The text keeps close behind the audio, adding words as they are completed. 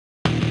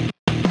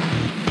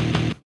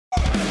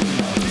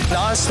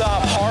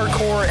non-stop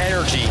hardcore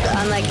energy.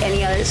 Unlike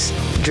any others,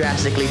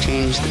 drastically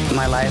changed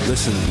my life.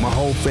 Listen, my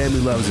whole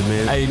family loves it,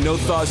 man. Hey, No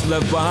Thoughts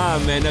Left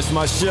Behind, man. That's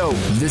my show.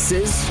 This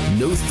is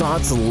No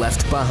Thoughts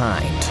Left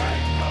Behind.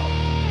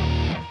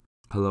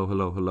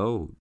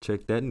 Hello.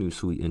 Check that new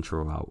sweet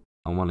intro out.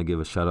 I want to give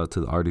a shout out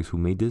to the artist who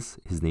made this.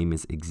 His name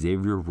is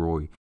Xavier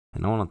Roy,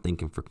 and I want to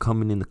thank him for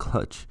coming in the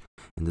clutch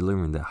and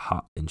delivering that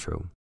hot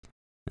intro.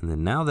 And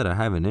then now that I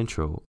have an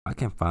intro, I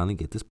can finally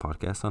get this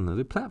podcast on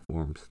other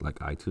platforms like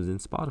iTunes and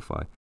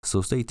Spotify.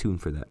 So stay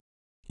tuned for that.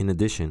 In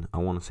addition, I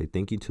want to say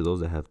thank you to those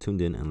that have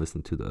tuned in and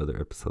listened to the other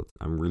episodes.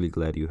 I'm really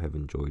glad you have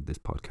enjoyed this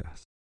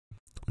podcast.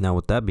 Now,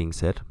 with that being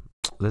said,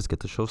 let's get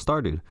the show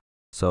started.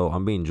 So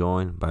I'm being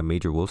joined by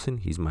Major Wilson.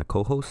 He's my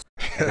co-host.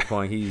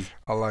 He's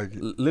I like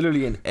it.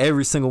 Literally in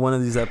every single one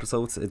of these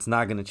episodes. It's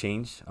not going to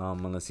change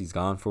unless he's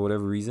gone for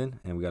whatever reason,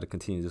 and we got to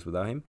continue this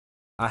without him.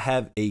 I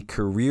have a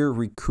career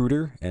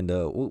recruiter, and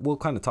we'll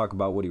kind of talk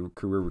about what a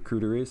career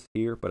recruiter is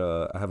here, but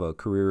I have a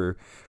career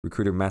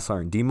recruiter, Master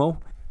Sergeant Demo.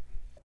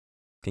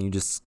 Can you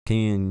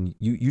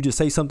just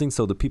say something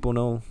so the people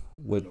know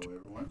what? Hello,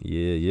 everyone.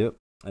 Yep.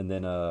 And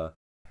then I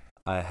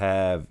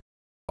have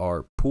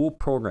our pool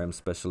program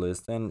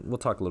specialist, and we'll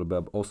talk a little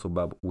bit also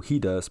about what he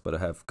does, but I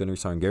have Gunnery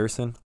Sergeant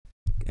Garrison.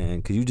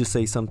 And could you just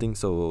say something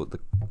so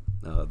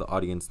the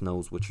audience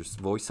knows what your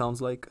voice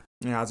sounds like?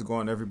 Yeah, how's it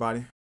going,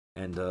 everybody?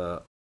 And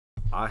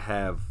I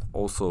have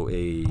also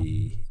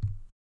a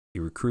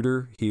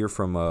recruiter here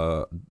from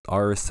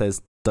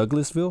RSS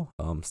Douglasville,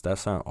 Staff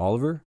Sergeant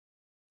Oliver.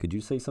 Could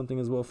you say something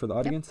as well for the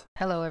audience? Yep.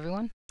 Hello,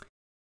 everyone.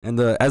 And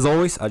as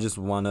always, I just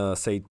want to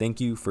say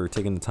thank you for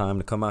taking the time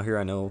to come out here.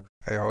 I know.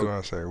 Hey, hold on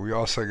a second. We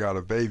also got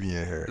a baby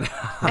in here.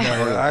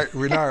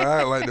 We're not gonna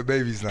act like the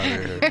baby's not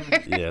in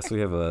here. Yes, we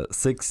have a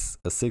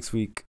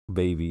 6-week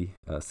baby,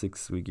 a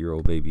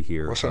 6-week-year-old baby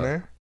here. What's her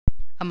name?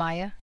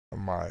 Amaya.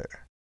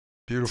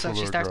 Beautiful. So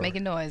she starts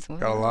making noise.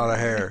 Got a lot of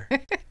hair.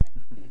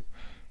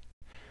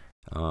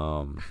 What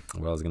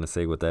I was gonna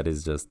say with that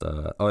is just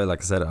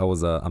like I said,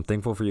 I'm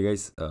thankful for you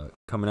guys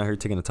coming out here,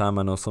 taking the time.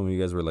 I know some of you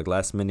guys were like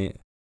last minute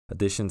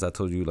additions. I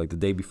told you like the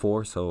day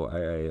before, so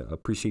I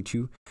appreciate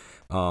you.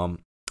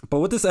 But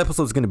what this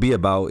episode is going to be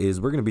about is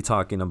we're going to be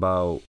talking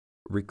about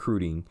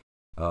recruiting,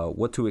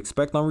 what to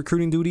expect on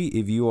recruiting duty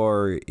if you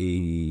are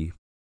going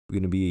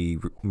to be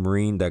a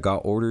Marine that got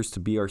orders to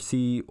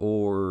BRC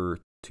or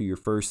to your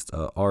first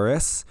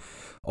RS.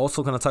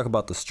 Also going to talk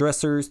about the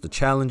stressors, the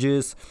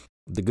challenges,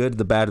 the good,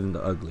 the bad, and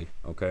the ugly.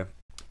 Okay.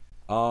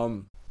 So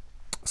I'm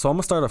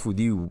gonna start off with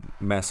you,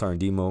 Master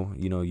Sergeant Demo.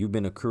 You know, you've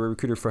been a career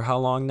recruiter for how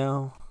long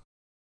now?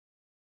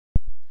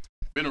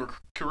 Been a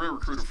career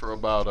recruiter for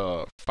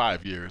about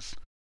 5 years,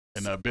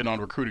 and I've been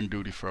on recruiting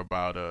duty for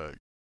about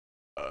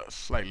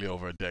slightly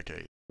over a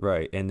decade.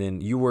 Right, and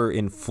then you were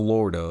in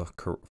Florida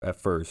at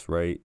first,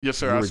 right? Yes,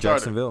 sir. You were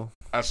Jacksonville.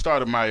 I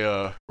started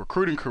my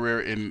recruiting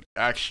career in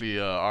actually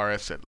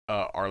RS at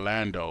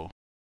Orlando,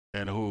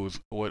 and who's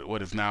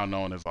what is now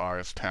known as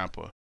RS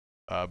Tampa,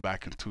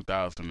 back in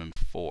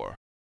 2004,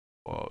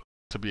 well,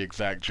 to be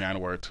exact,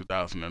 January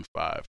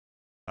 2005.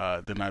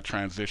 Then I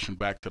transitioned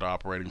back to the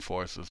operating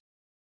forces.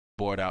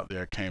 Board out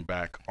there, came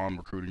back on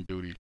recruiting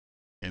duty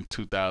in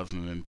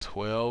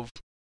 2012,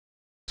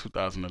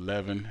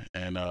 2011,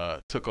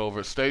 and took over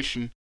a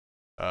station,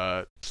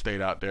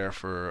 stayed out there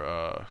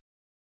for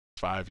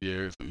 5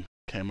 years, and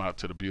came out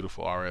to the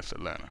beautiful RS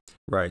Atlanta.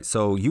 Right.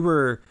 So you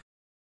were,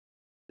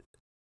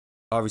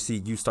 obviously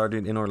you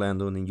started in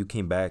Orlando and then you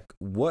came back.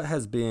 What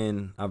has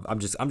been, I'm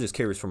just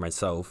curious for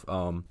myself,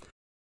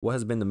 what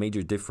has been the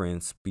major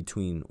difference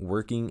between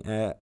working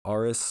at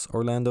RS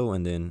Orlando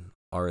and then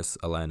RS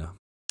Atlanta?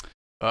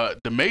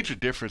 The major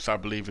difference, I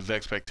believe, is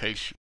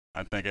expectation.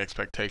 I think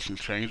expectation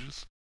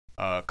changes,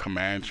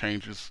 command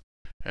changes,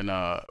 and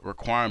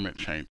requirement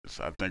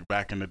changes. I think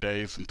back in the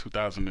days in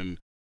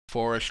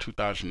 2004-ish,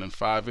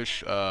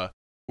 2005-ish,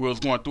 we was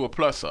going through a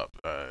plus-up.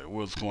 We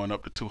was going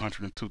up to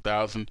 200 and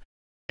 2,000,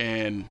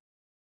 and,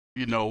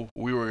 you know,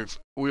 we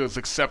was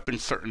accepting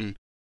certain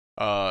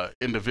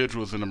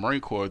individuals in the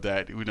Marine Corps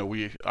that, you know,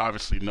 we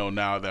obviously know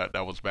now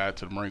that was bad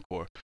to the Marine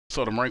Corps.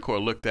 So the Marine Corps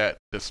looked at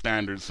the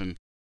standards and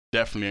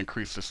definitely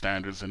increased the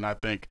standards, and I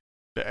think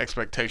the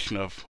expectation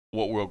of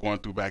what we were going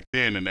through back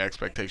then and the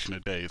expectation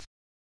of days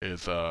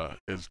is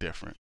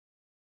different.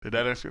 Did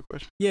that answer your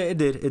question? Yeah, it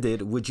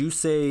did. Would you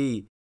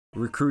say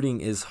recruiting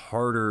is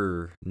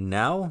harder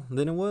now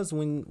than it was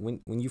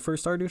when you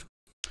first started?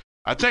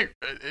 I think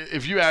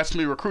if you ask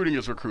me, recruiting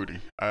is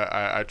recruiting.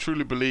 I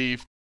truly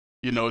believe,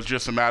 you know, it's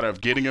just a matter of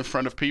getting in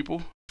front of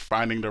people,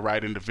 finding the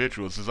right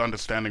individuals, is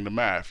understanding the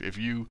math. If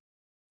you're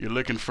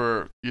looking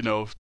for, you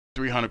know,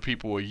 300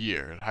 people a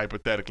year,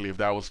 hypothetically, if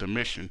that was the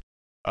mission.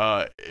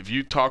 If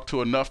you talk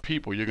to enough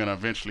people, you're going to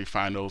eventually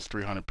find those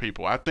 300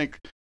 people. I think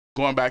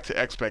going back to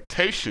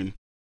expectation,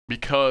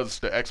 because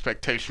the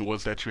expectation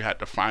was that you had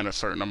to find a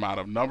certain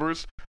amount of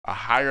numbers, a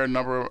higher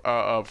number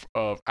of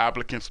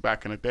applicants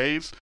back in the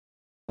days,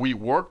 we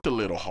worked a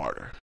little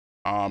harder.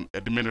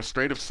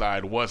 Administrative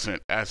side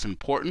wasn't as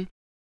important.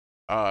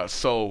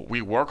 So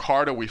we work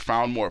harder, we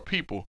found more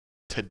people.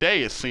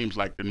 today it seems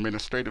like the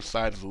administrative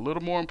side is a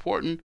little more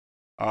important.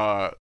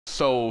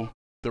 So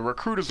the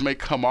recruiters may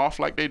come off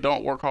like they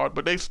don't work hard,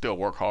 but they still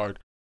work hard.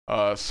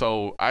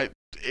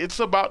 It's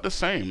about the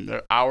same.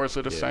 The hours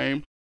are the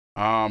same.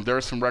 There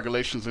are some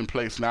regulations in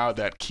place now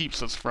that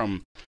keeps us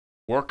from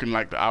working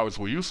like the hours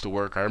we used to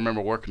work. I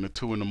remember working at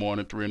 2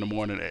 a.m, 3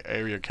 a.m,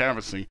 area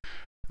canvassing.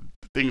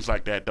 Things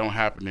like that don't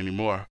happen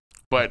anymore.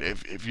 But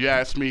if you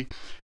ask me,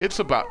 it's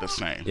about the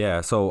same. Yeah.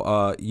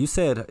 So you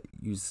said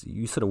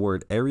a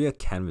word, area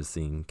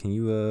canvassing. Can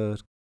you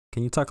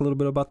talk a little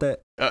bit about that?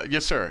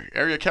 Yes, sir.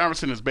 Area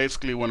canvassing is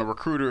basically when a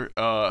recruiter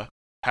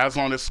has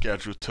on his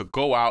schedule to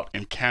go out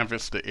and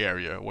canvass the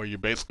area, where you're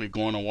basically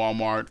going to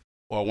Walmart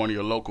or one of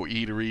your local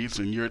eateries,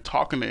 and you're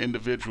talking to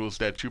individuals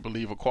that you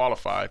believe are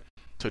qualified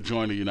to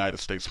join the United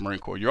States Marine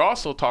Corps. You're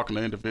also talking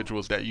to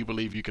individuals that you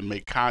believe you can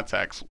make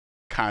contact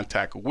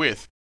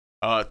with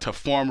to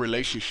form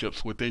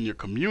relationships within your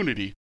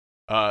community.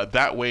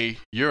 That way,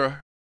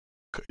 your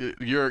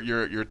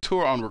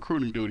tour on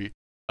recruiting duty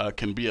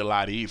can be a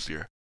lot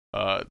easier.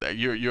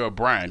 You're a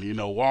brand. You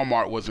know,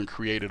 Walmart wasn't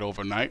created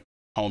overnight.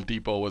 Home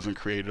Depot wasn't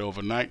created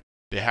overnight.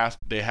 They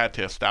had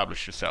to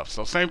establish yourself.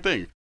 So same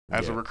thing.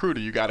 As a recruiter,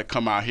 you got to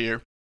come out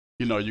here.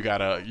 You know, you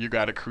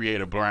gotta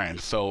create a brand.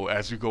 So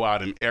as you go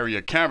out in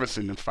area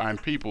canvassing and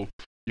find people,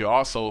 you're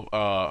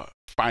also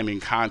finding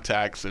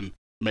contacts and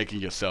making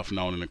yourself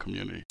known in the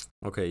community.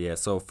 Okay, yeah.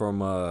 So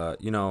from I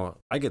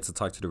get to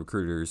talk to the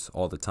recruiters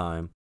all the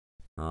time,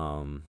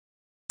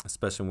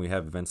 especially when we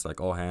have events like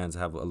All Hands.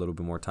 Have a little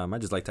bit more time. I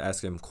just like to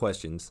ask them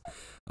questions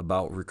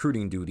about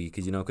recruiting duty,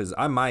 because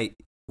I might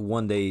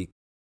one day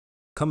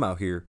come out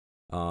here.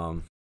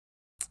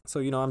 So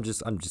I'm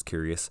just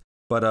curious.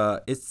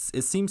 But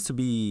it seems to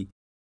be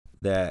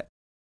that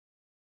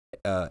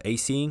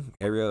ACing,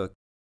 area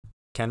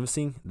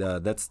canvassing,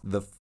 that's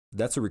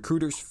a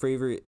recruiter's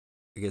favorite,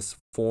 I guess,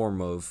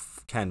 form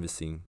of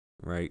canvassing,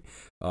 right?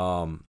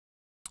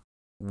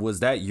 Was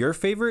that your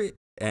favorite,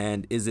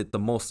 and is it the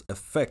most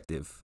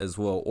effective as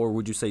well, or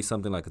would you say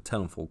something like a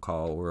telephone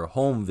call or a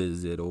home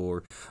visit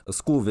or a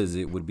school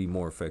visit would be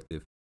more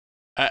effective?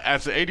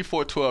 As the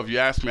 8412, you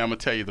asked me, I'm gonna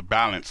tell you the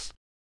balance.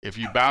 If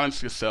you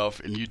balance yourself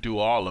and you do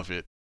all of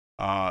it,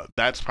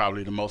 that's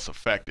probably the most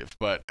effective.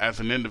 But as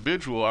an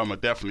individual, I'm gonna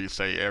definitely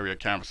say area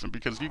canvassing,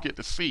 because you get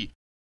to see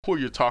who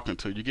you're talking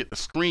to. You get to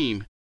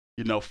screen,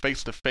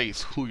 face to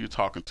face who you're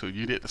talking to.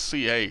 You get to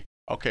see, hey,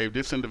 okay,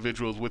 this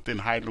individual is within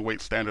height and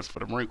weight standards for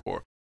the Marine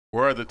Corps.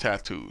 Where are the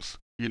tattoos?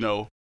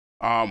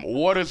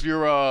 What is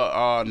your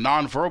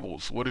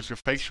nonverbals? What is your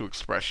facial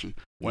expression?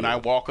 When I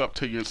walk up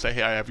to you and say,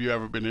 hey, have you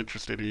ever been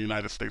interested in the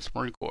United States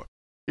Marine Corps?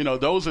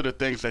 Those are the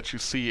things that you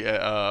see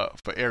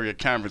for area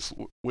canvas,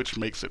 which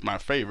makes it my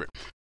favorite.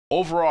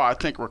 Overall, I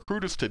think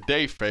recruiters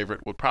today's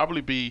favorite would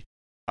probably be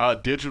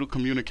digital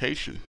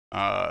communication.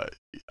 I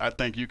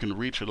think you can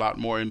reach a lot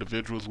more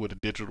individuals with a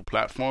digital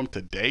platform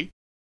today,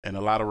 and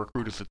a lot of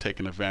recruiters are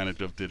taking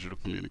advantage of digital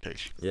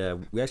communication. Yeah,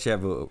 we actually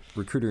have a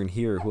recruiter in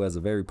here who has a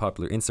very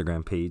popular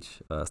Instagram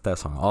page, Staff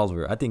Sergeant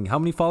Oliver. I think, how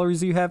many followers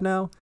do you have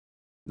now?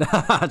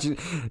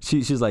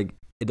 She's like,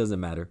 it doesn't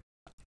matter.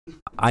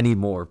 I need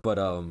more, but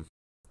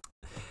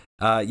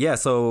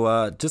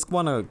so just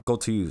want to go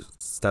to you,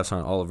 Staff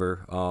Sergeant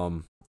Oliver.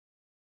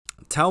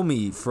 Tell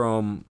me,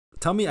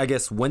 I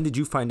guess, when did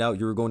you find out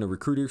you were going to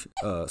recruiter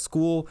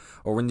school,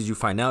 or when did you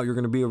find out you're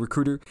going to be a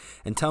recruiter?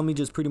 And tell me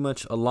just pretty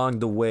much along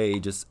the way,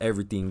 just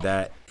everything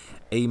that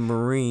a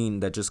Marine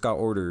that just got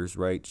orders,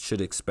 right,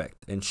 should expect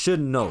and should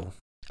know.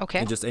 Okay.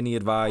 And just any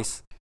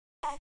advice.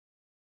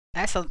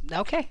 That's a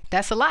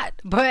lot.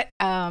 But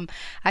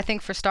I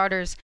think for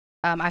starters,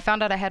 I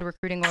found out I had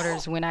recruiting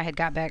orders when I had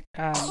got back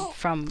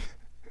from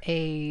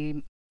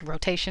a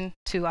rotation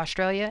to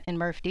Australia in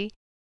MRF-D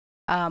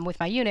with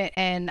my unit,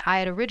 and I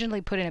had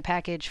originally put in a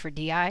package for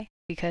DI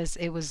because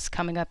it was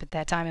coming up at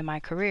that time in my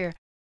career.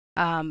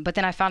 But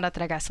then I found out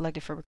that I got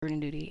selected for recruiting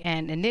duty,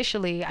 and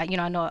initially, I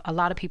know a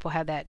lot of people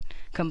have that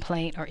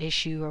complaint or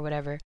issue or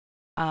whatever.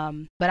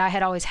 But I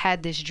had always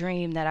had this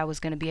dream that I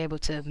was going to be able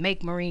to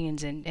make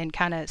Marines and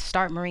kind of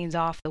start Marines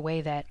off the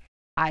way that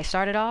I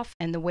started off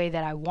and the way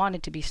that I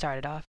wanted to be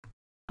started off.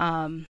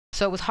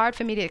 So it was hard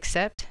for me to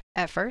accept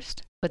at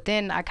first, but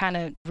then I kind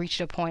of reached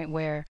a point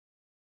where,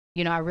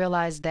 I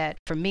realized that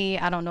for me,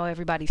 I don't know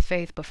everybody's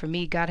faith, but for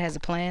me, God has a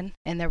plan,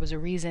 and there was a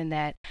reason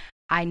that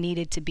I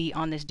needed to be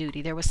on this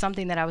duty. There was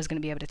something that I was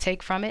going to be able to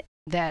take from it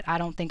that I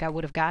don't think I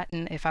would have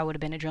gotten if I would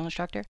have been a drill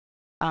instructor.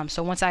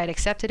 So once I had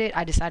accepted it,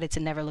 I decided to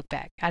never look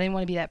back. I didn't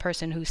want to be that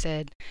person who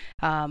said,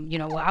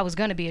 well, I was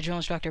going to be a drill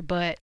instructor,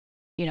 but,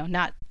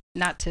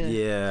 not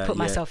to put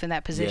myself in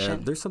that position.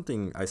 Yeah, there's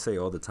something I say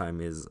all the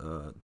time is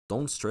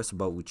don't stress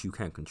about what you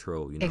can't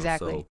control.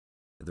 Exactly. So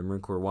if the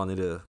Marine Corps wanted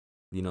to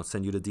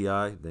send you to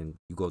DI, then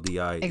you go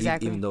DI,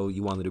 Exactly. even though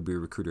you wanted to be a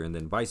recruiter, and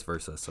then vice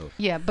versa. So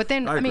yeah, but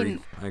then I agree. mean,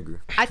 I agree.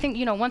 I think,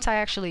 once I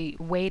actually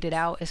weighed it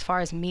out as far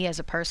as me as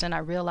a person, I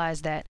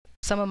realized that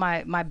some of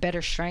my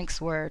better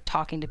strengths were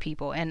talking to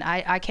people. And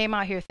I came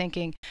out here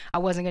thinking I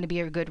wasn't going to be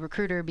a good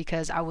recruiter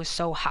because I was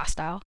so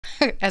hostile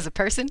as a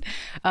person.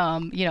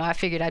 I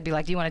figured I'd be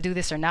like, do you want to do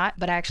this or not?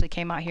 But I actually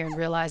came out here and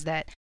realized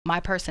that my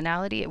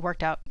personality, it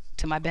worked out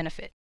to my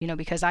benefit,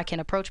 because I can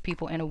approach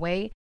people in a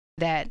way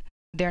that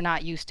they're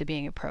not used to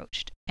being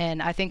approached.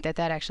 And I think that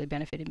actually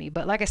benefited me.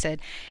 But like I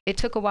said, it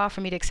took a while for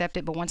me to accept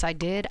it. But once I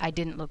did, I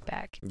didn't look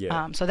back.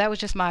 Yeah. So that was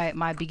just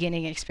my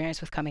beginning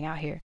experience with coming out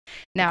here.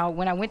 Now,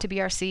 when I went to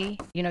BRC,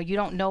 you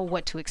don't know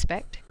what to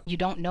expect. You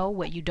don't know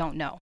what you don't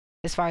know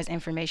as far as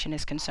information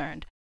is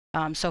concerned.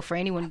 So for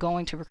anyone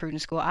going to recruiting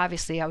school,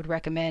 obviously I would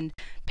recommend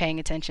paying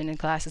attention in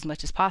class as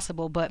much as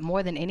possible. But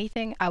more than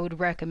anything, I would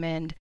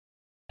recommend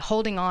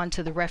holding on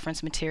to the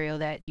reference material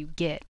that you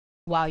get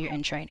while you're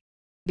in training.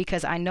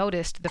 Because I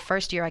noticed the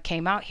first year I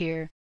came out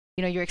here,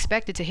 you're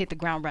expected to hit the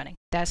ground running.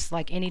 That's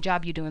like any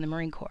job you do in the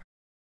Marine Corps,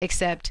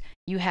 except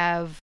you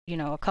have,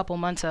 a couple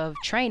months of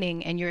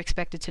training and you're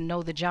expected to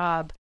know the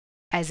job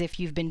as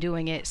if you've been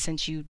doing it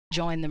since you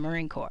joined the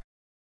Marine Corps.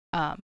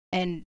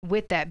 And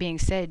with that being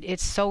said,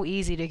 it's so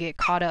easy to get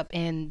caught up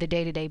in the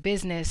day-to-day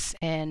business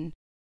and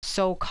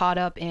so caught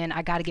up in,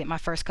 I got to get my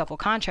first couple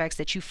contracts,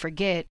 that you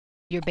forget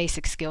your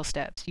basic skill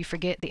steps. You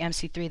forget the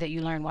MC3 that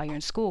you learned while you're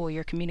in school,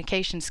 your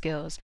communication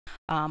skills.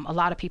 A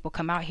lot of people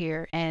come out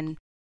here and,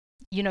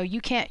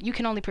 you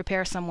can only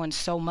prepare someone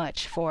so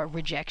much for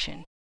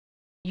rejection.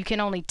 You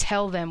can only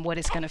tell them what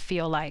it's going to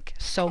feel like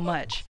so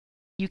much.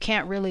 You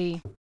can't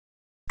really,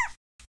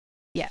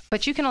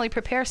 but you can only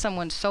prepare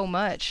someone so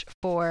much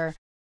for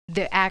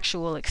the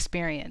actual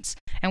experience.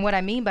 And what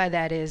I mean by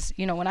that is,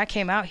 when I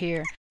came out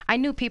here, I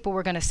knew people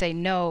were going to say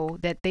no,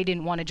 that they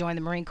didn't want to join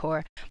the Marine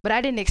Corps, but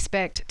I didn't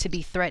expect to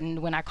be threatened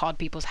when I called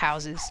people's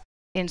houses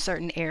in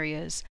certain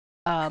areas.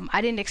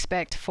 I didn't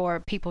expect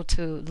for people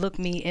to look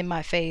me in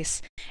my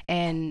face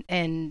and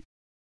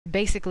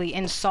basically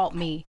insult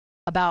me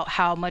about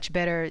how much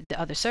better the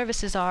other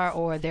services are,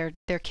 or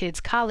their kids'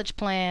 college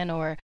plan,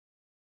 or,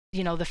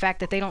 the fact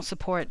that they don't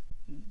support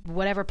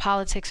whatever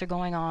politics are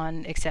going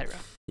on, etc.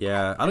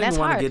 Yeah, I don't even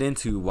want to get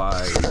into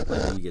why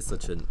you get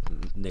such a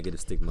negative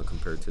stigma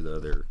compared to the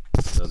other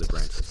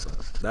branches.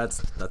 But that's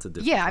a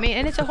different. Yeah, I mean,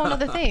 and it's a whole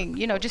other thing,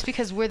 just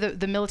because we're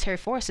the military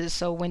forces.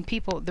 So when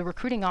the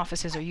recruiting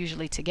offices are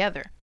usually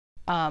together,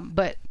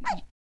 but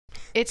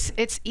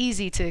it's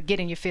easy to get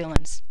in your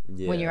feelings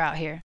when you're out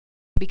here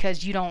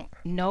because you don't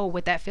know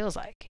what that feels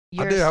like.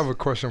 I did have a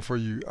question for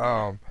you.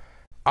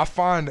 I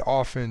find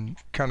often,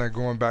 kind of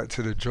going back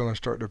to the drill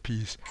instructor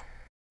piece,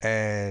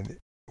 and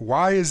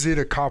why is it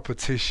a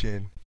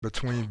competition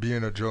between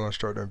being a drill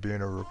instructor and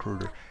being a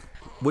recruiter?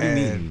 What do you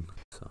mean?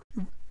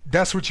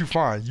 That's what you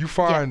find. You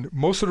find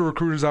most of the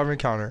recruiters I've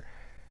encountered,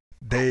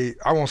 I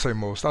won't say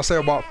most, I'll say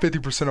about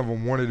 50% of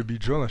them wanted to be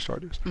drill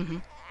instructors. Mm-hmm.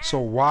 So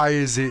why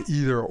is it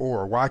either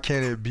or? Why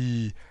can't it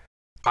be,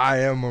 I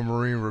am a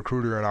Marine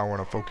recruiter and I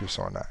want to focus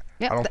on that?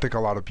 Yep. I don't think a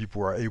lot of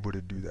people are able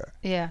to do that.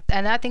 Yeah,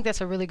 and I think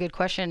that's a really good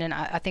question, and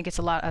I think it's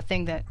a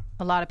thing that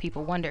a lot of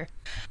people wonder.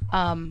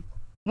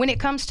 When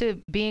it comes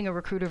to being a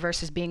recruiter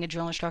versus being a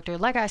drill instructor,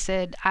 like I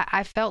said,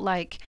 I felt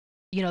like,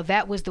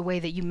 that was the way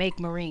that you make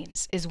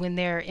Marines, is when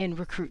they're in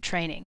recruit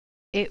training.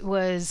 It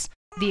was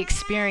the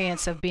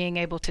experience of being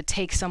able to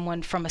take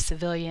someone from a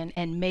civilian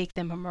and make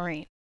them a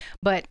Marine.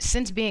 But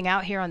since being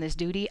out here on this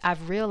duty,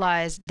 I've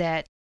realized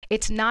that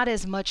it's not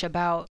as much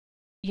about,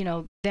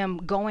 them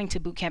going to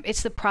boot camp.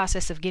 It's the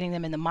process of getting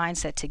them in the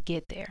mindset to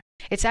get there.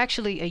 It's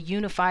actually a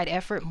unified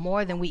effort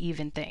more than we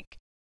even think.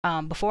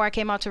 Before I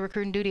came out to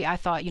recruiting duty, I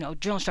thought,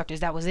 drill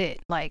instructors, that was it.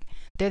 Like,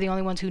 they're the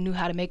only ones who knew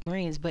how to make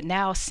Marines. But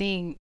now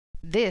seeing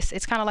this,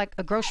 it's kind of like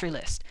a grocery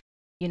list.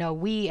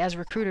 We as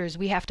recruiters,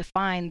 we have to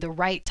find the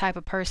right type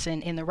of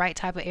person in the right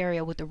type of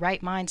area with the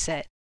right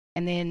mindset.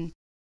 And then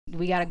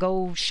we got to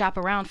go shop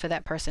around for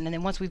that person. And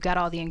then once we've got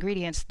all the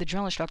ingredients, the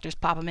drill instructors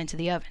pop them into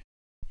the oven.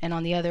 And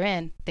on the other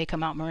end, they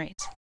come out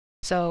Marines.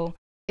 So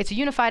it's a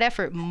unified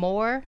effort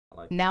more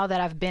now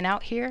that I've been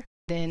out here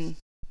than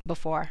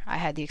before I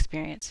had the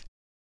experience.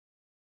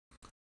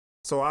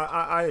 So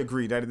I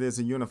agree that it is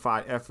a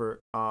unified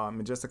effort.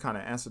 And just to kind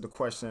of answer the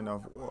question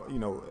of,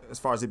 as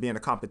far as it being a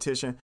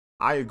competition,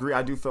 I agree.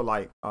 I do feel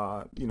like,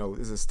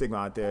 there's a stigma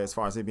out there as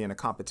far as it being a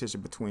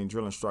competition between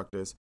drill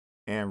instructors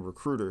and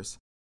recruiters.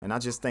 And I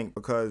just think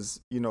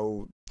because,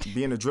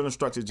 being a drill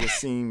instructor just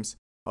seems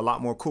a lot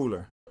more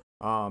cooler.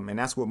 And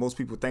that's what most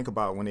people think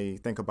about when they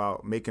think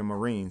about making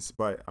Marines.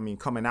 But, I mean,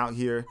 coming out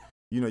here,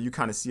 you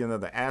kind of see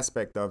another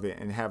aspect of it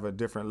and have a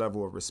different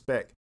level of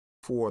respect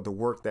for the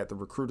work that the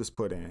recruiters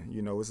put in.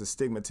 It's a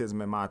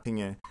stigmatism, in my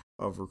opinion,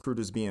 of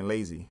recruiters being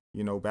lazy.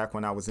 Back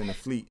when I was in the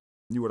fleet,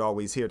 you would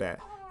always hear that,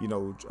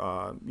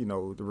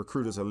 the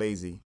recruiters are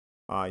lazy.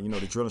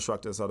 The drill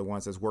instructors are the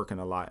ones that's working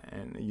a lot.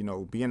 And,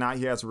 being out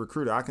here as a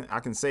recruiter, I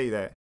can say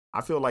that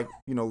I feel like,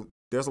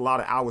 there's a lot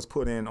of hours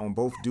put in on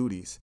both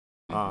duties.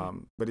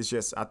 But it's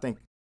just, I think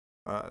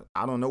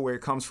I don't know where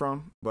it comes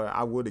from, but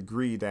I would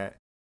agree that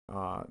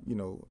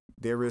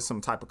there is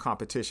some type of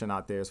competition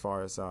out there as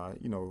far as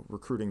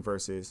recruiting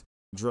versus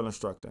drill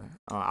instructor.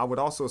 I would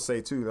also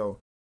say too, though,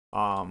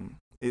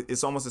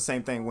 it's almost the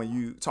same thing when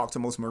you talk to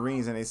most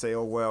Marines and they say,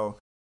 "Oh well,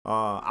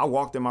 I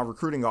walked in my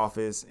recruiting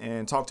office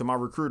and talked to my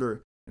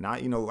recruiter, and I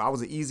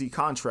was an easy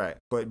contract."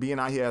 But being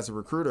out here as a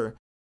recruiter,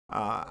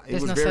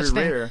 it was very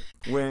rare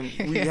when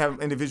we have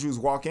individuals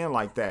walk in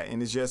like that,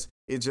 and it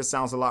just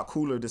sounds a lot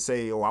cooler to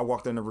say, "Oh, I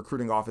walked in the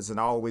recruiting office and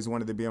I always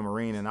wanted to be a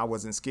Marine and I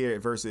wasn't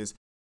scared," versus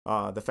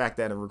the fact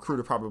that a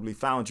recruiter probably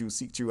found you,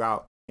 seeked you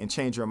out, and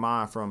changed your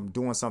mind from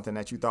doing something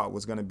that you thought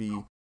was going to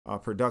be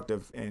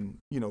productive and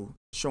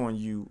showing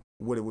you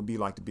what it would be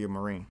like to be a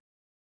Marine.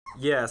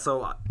 Yeah,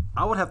 so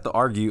I would have to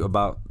argue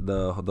about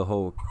the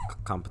whole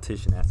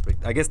competition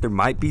aspect. I guess there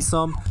might be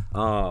some,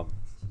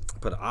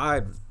 but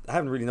I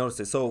haven't really noticed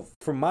it. So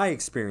from my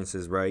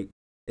experiences, right,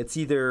 it's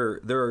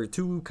either there are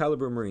 2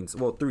 caliber Marines,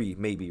 well 3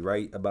 maybe,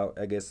 right, about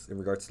I guess in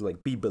regards to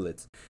like B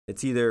billets.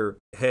 It's either,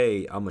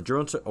 hey, I'm a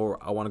drill instructor, or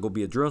I want to go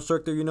be a drill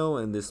instructor,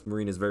 and this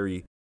Marine is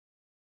very,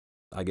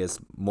 I guess,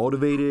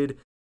 motivated,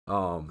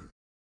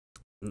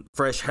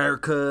 fresh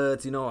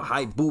haircuts,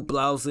 high boot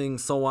blousing,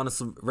 so on, and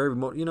so very,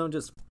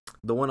 just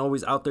the one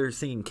always out there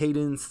singing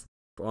cadence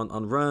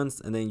on runs.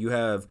 And then you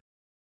have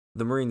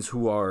the Marines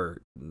who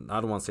are,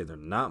 I don't want to say they're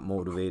not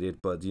motivated,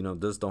 but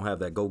just don't have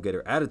that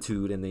go-getter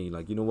attitude. And then you're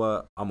like, you know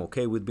what, I'm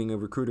okay with being a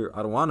recruiter,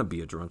 I don't want to be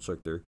a drill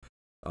instructor.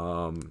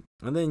 And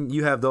then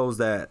you have those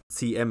that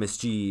see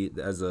MSG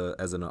as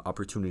an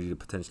opportunity to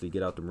potentially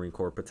get out the Marine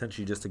Corps,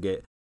 potentially just to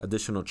get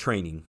additional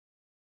training.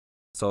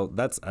 So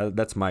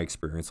that's my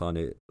experience on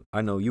it.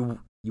 I know you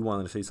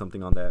wanted to say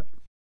something on that.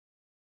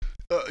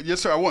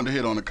 Yes, sir. I wanted to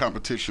hit on the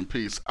competition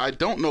piece. I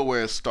don't know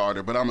where it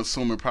started, but I'm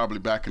assuming probably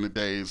back in the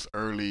days,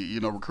 early,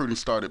 recruiting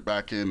started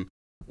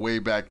way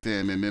back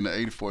then, and then the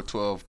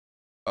 8412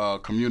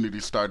 community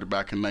started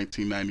back in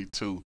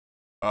 1992.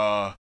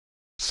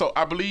 So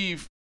I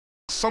believe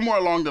somewhere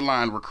along the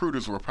line,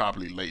 recruiters were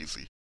probably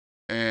lazy,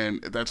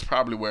 and that's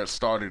probably where it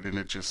started, and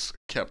it just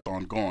kept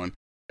on going.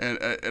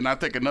 And I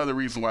think another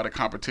reason why the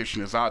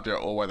competition is out there,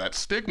 or why that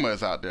stigma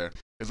is out there,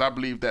 is I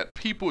believe that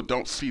people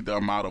don't see the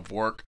amount of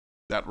work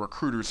that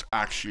recruiters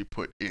actually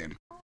put in.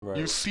 Right.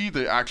 You see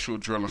the actual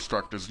drill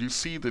instructors, you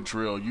see the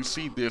drill, you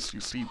see this,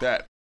 you see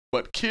that.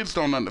 But kids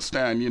don't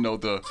understand,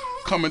 the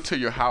coming to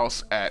your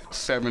house at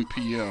 7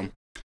 p.m.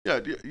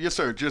 Yeah, yes,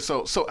 sir. Just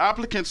so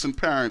applicants and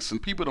parents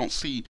and people don't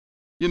see,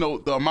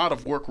 the amount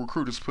of work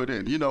recruiters put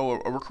in.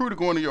 A recruiter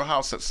going to your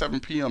house at 7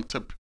 p.m.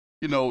 to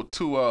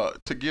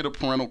get a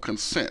parental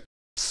consent,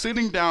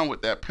 sitting down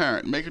with that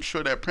parent, making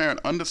sure that parent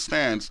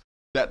understands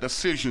that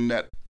decision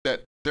that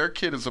their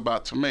kid is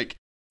about to make.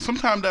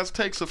 Sometimes that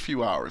takes a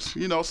few hours,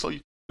 so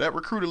that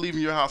recruiter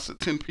leaving your house at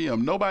 10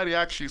 p.m., nobody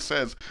actually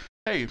says,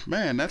 hey,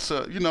 man, that's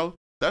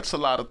a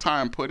lot of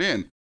time put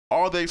in.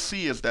 All they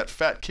see is that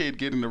fat kid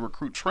getting the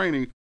recruit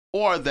training,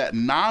 or that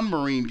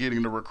non-Marine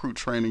getting the recruit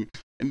training,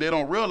 and they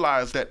don't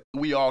realize that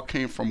we all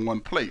came from one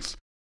place.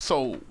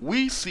 So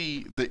we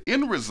see the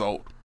end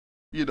result,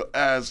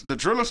 as the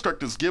drill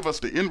instructors give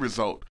us the end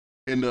result,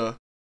 and the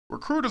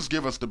recruiters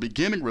give us the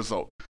beginning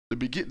result, the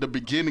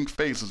beginning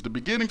phases. The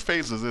beginning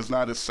phases is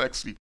not as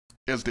sexy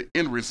as the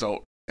end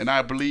result, and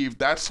I believe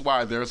that's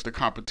why there's the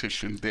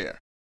competition there.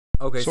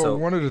 Okay, so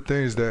one of the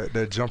things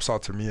that jumps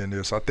out to me in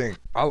this, I think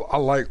I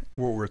like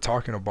what we're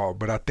talking about,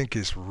 but I think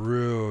it's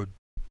real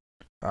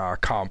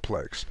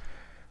complex.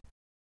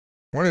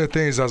 One of the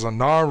things as a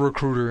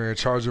non-recruiter in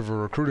charge of a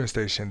recruiting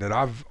station that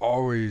I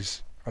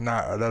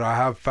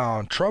have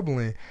found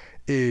troubling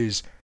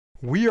is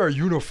we are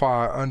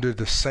unified under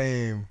the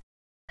same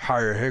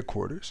higher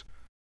headquarters.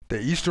 The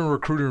Eastern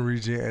Recruiting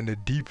Region and the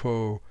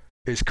depot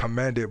is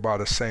commanded by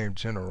the same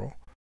general.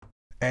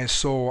 And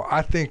so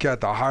I think at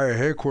the higher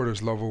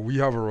headquarters level, we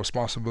have a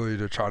responsibility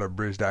to try to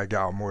bridge that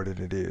gap more than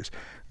it is.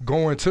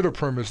 Going to the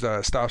premise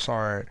that Staff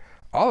Sergeant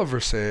Oliver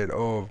said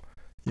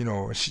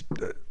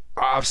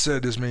I've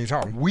said this many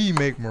times, we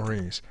make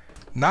Marines,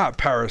 not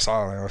Paris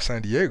Island or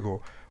San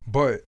Diego,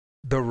 but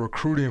the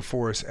recruiting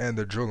force and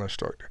the drill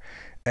instructor.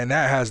 And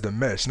that has the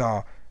mesh.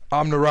 Now,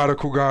 I'm the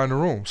radical guy in the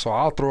room, so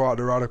I'll throw out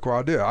the radical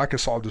idea. I can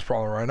solve this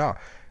problem right now.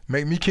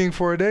 Make me king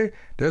for a day.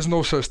 There's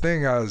no such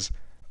thing as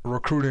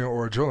recruiting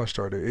or a drill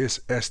instructor. It's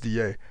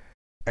SDA.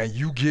 And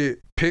you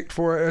get picked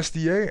for an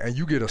SDA and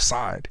you get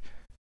assigned.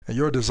 And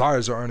your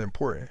desires are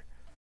unimportant.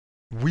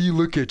 We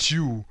look at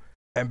you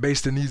and base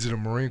the needs of the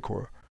Marine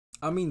Corps.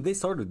 I mean, they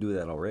started to do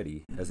that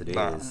already, as it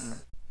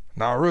is.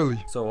 Not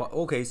really. So,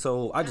 okay,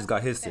 so I just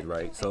got histed,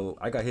 right? So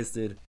I got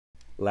histed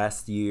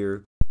last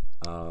year.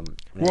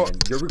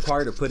 You're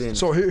required to put in.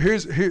 So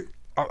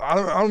I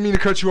don't mean to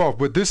cut you off,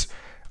 but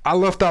I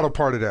left out a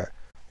part of that.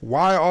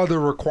 Why are the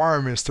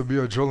requirements to be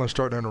a drill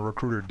instructor and a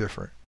recruiter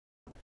different?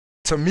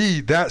 To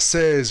me, that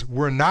says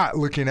we're not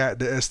looking at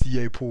the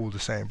SDA pool the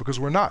same, because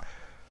we're not.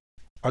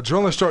 A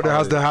drill instructor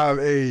has to have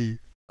a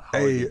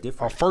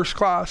first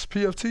class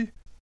PFT.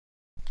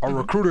 A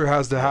recruiter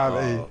has to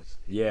have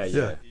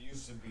Yeah.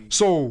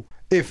 So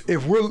if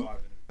we're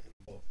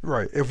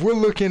Right. If we're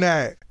looking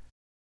at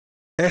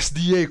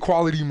SDA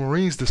quality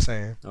Marines the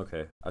same,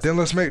 okay, then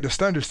let's make the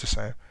standards the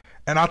same.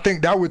 And I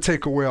think that would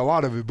take away a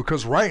lot of it,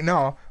 because right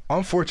now,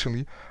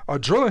 unfortunately, a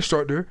drill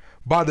instructor,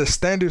 by the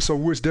standards of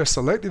which they're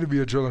selected to be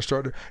a drill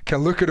instructor, can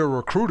look at a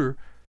recruiter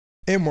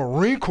in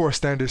Marine Corps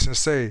standards and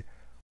say,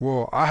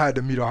 well, I had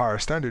to meet a higher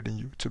standard than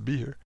you to be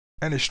here.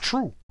 And it's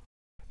true.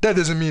 That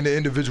doesn't mean the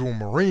individual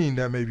Marine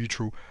that may be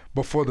true,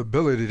 but for the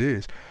billet it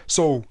is.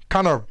 So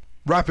kind of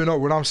wrapping up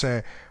what I'm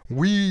saying,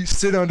 we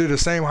sit under the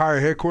same higher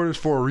headquarters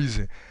for a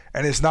reason.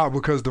 And it's not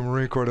because the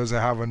Marine Corps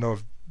doesn't have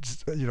enough,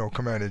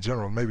 command in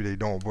general. Maybe they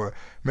don't, but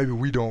maybe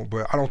we don't.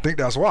 But I don't think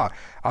that's why.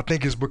 I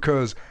think it's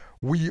because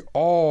we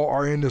all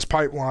are in this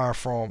pipeline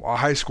from a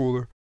high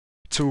schooler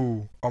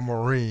to a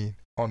Marine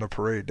on the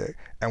parade day.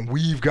 And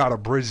we've got to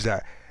bridge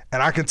that.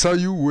 And I can tell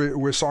you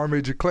with Sergeant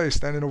Major Clay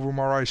standing over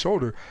my right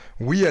shoulder,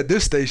 we at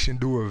this station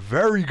do a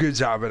very good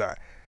job of that.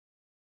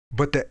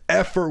 But the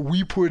effort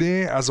we put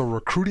in as a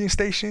recruiting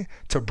station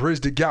to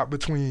bridge the gap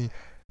between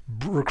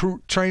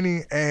recruit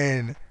training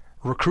and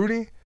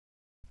recruiting,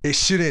 it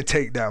shouldn't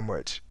take that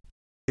much.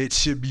 It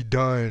should be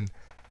done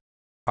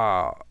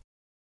at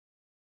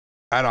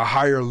a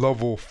higher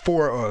level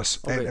for us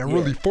and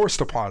really forced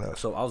upon us.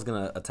 So I was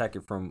going to attack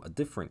it from a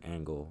different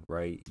angle,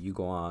 right? You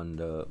go on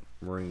the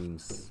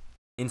Marines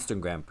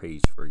Instagram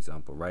page, for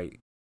example, right?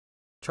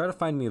 Try to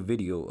find me a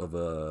video of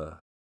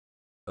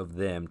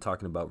them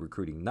talking about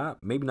recruiting.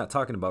 Maybe not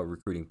talking about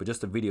recruiting, but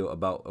just a video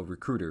about a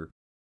recruiter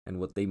and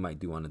what they might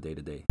do on a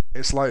day-to-day.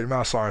 It's like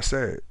Massar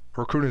said,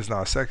 recruiting is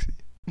not sexy.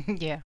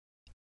 Yeah.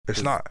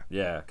 It's not.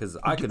 Yeah, because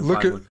I could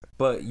find one,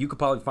 but you could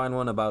probably find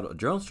one about a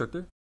drill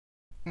instructor,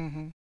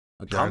 a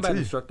combat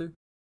instructor.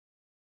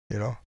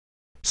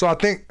 So I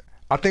think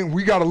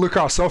we got to look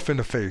ourselves in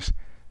the face.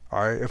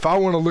 All right, if I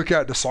want to look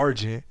at the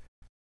sergeant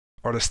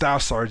or the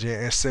staff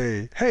sergeant and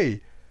say,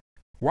 hey,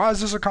 why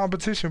is this a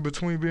competition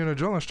between being a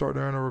drill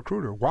instructor and a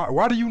recruiter?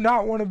 Why do you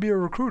not want to be a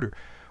recruiter?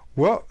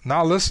 Well,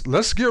 now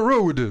let's get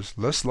real with this.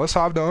 Let's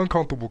have the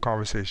uncomfortable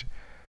conversation.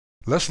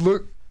 Let's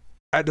look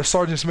at the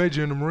sergeants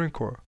major in the Marine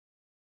Corps.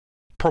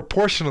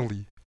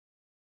 Proportionally,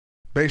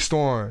 based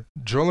on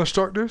drill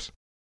instructors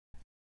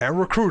and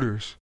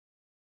recruiters,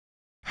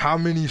 how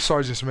many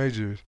sergeants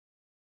majors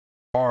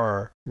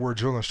were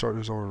drill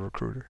instructors over a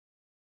recruiter?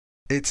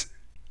 It's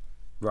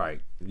right.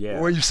 Yeah.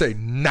 What do you say?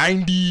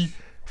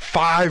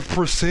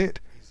 95%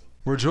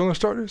 were drill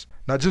instructors?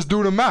 Now just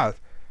do the math.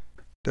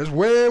 There's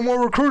way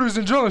more recruiters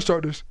than drill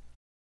instructors.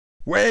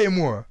 Way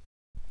more.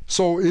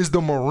 So is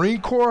the Marine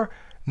Corps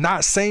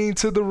not saying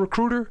to the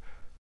recruiter,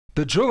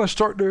 the drill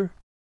instructor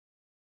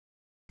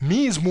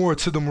means more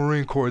to the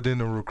Marine Corps than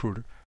the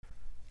recruiter?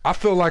 I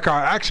feel like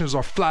our actions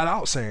are flat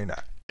out saying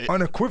that,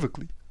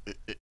 unequivocally.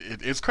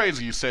 It's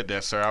crazy you said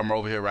that, sir. I'm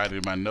over here writing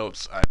in my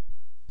notes.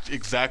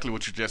 Exactly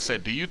what you just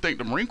said. Do you think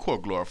the Marine Corps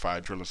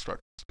glorified drill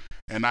instructors?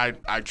 And I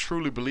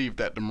truly believe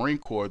that the Marine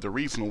Corps, the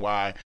reason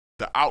why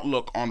the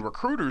outlook on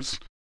recruiters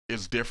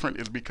is different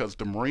is because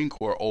the Marine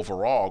Corps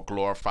overall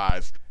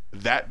glorifies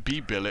that B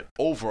billet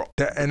over.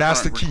 And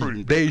that's the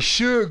key. They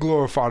should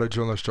glorify the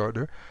drill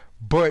instructor,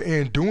 but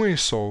in doing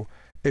so,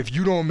 if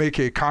you don't make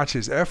a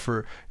conscious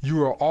effort,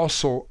 you are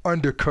also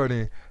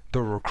undercutting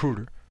the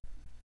recruiter.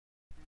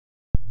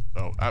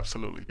 Oh,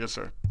 absolutely. Yes,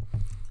 sir.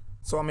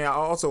 So, I mean, I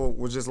also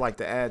would just like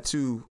to add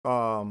too,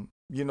 for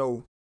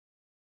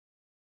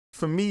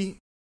me,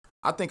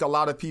 I think a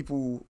lot of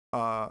people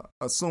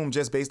assume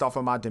just based off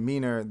of my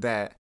demeanor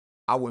that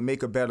I would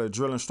make a better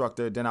drill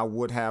instructor than I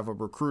would have a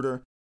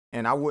recruiter.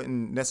 And I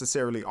wouldn't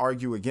necessarily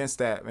argue against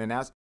that. And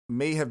that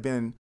may have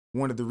been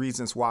one of the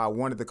reasons why I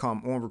wanted to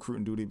come on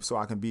recruiting duty, so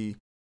I can be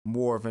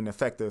more of an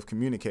effective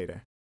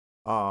communicator.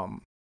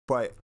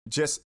 But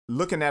just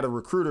looking at a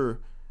recruiter,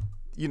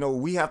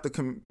 we have to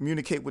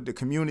communicate with the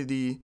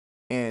community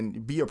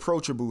and be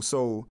approachable.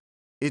 So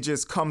it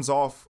just comes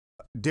off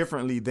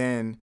differently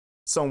than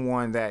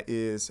someone that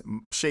is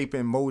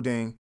shaping,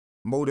 molding,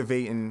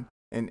 motivating,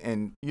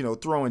 and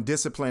throwing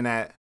discipline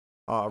at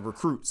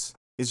recruits.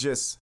 It's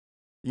just,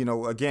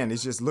 again,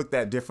 it's just looked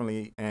at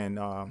differently. And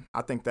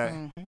I think that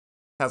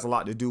has a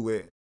lot to do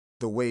with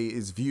the way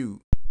it's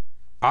viewed.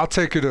 I'll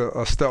take it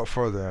a step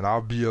further, and I'll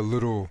be a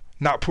little,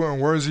 not putting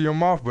words in your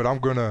mouth, but I'm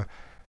going to,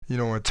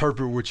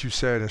 interpret what you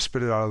said and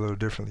spit it out a little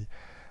differently.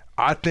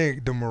 I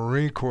think the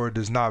Marine Corps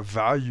does not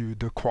value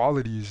the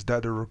qualities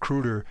that the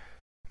recruiter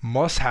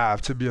must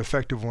have to be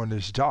effective on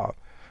this job.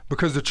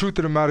 Because the truth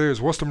of the matter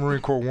is, what's the Marine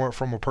Corps want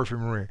from a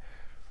perfect Marine?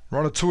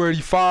 Run a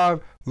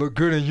 285, look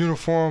good in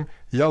uniform,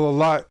 yell a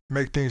lot,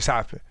 make things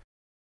happen.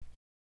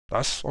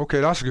 That's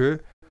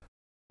good.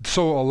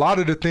 So a lot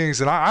of the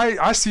things, and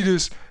I see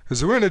this,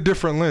 because we're in a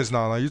different lens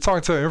now. Like, you're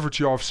talking to an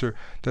infantry officer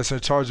that's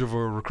in charge of a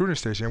recruiting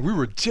station. And we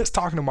were just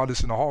talking about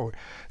this in the hallway.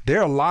 There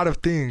are a lot of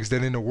things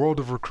that in the world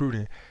of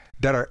recruiting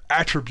that are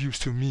attributes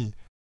to me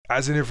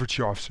as an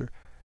infantry officer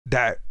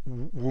that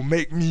will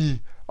make me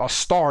a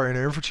star in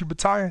an infantry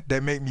battalion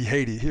that make me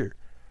hate it here.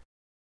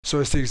 So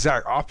it's the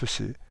exact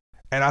opposite.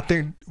 And I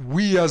think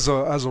we as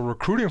a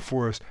recruiting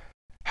force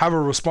have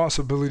a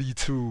responsibility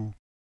to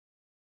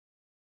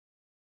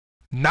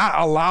not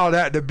allow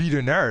that to be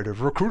the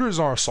narrative. Recruiters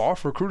aren't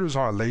soft. Recruiters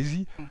aren't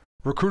lazy.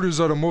 Recruiters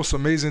are the most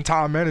amazing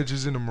time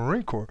managers in the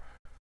Marine Corps.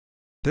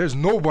 There's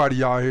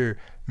nobody out here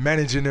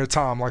managing their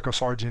time like a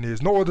sergeant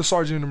is. No other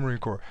sergeant in the Marine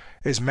Corps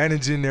is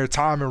managing their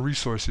time and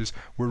resources,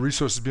 with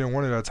resources being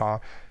one of that time,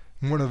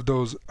 one of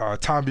those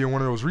time being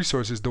one of those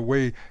resources, the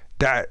way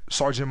that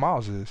Sergeant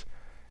Miles is,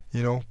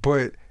 you know.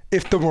 But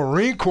if the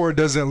Marine Corps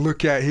doesn't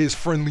look at his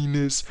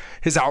friendliness,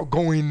 his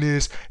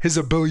outgoingness, his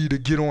ability to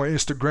get on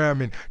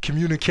Instagram and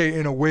communicate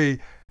in a way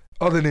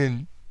other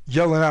than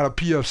yelling out a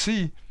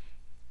PFC,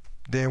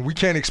 then we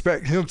can't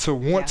expect him to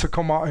want to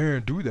come out here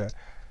and do that.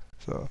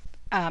 So.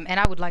 And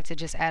I would like to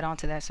just add on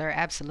to that, sir.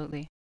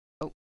 Absolutely.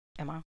 Oh,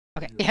 am I?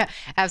 Okay. Yeah,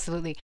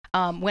 absolutely.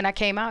 When I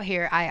came out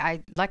here,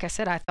 I like I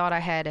said, I thought I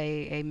had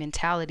a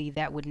mentality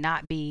that would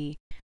not be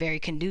very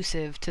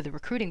conducive to the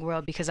recruiting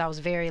world, because I was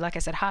very, like I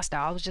said,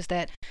 hostile. I was just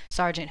that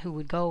sergeant who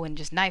would go and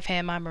just knife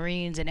hand my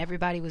Marines, and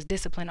everybody was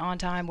disciplined on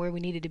time where we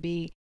needed to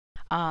be.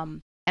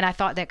 And I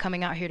thought that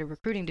coming out here to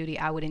recruiting duty,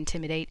 I would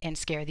intimidate and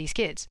scare these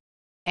kids.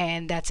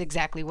 And that's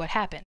exactly what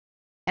happened.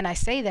 And I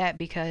say that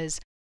because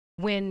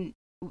when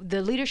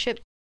the leadership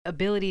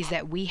abilities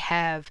that we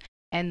have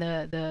and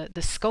the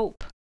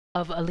scope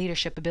of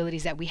leadership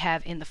abilities that we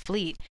have in the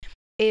fleet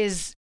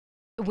is,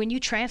 when you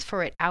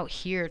transfer it out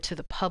here to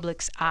the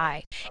public's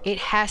eye, it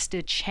has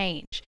to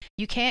change.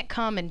 You can't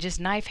come and just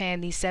knife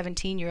hand these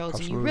 17-year-olds,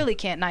 and you really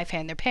can't knife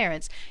hand their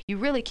parents. You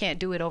really can't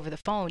do it over the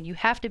phone. You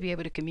have to be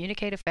able to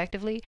communicate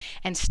effectively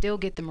and still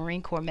get the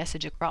Marine Corps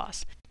message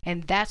across.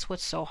 And that's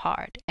what's so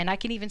hard. And I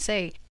can even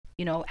say,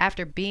 you know,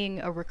 after being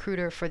a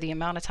recruiter for the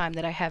amount of time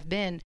that I have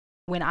been,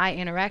 when I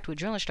interact with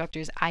drill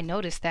instructors, I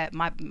notice that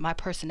my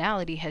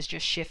personality has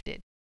just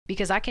shifted,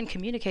 because I can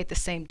communicate the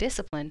same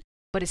discipline,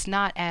 but it's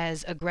not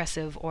as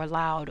aggressive or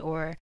loud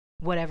or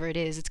whatever it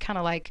is. It's kind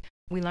of like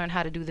we learn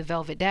how to do the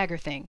velvet dagger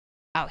thing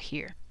out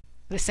here.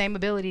 The same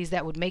abilities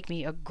that would make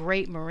me a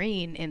great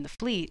Marine in the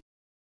fleet,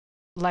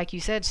 like you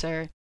said,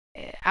 sir,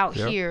 out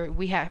here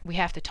we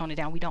have to tone it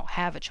down. We don't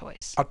have a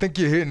choice. I think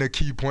you're hitting a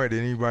key point that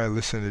anybody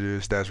listening to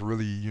this that's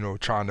really, you know,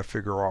 trying to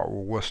figure out,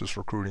 well, what's this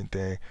recruiting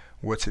thing?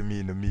 What's it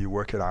mean to me?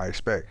 What can I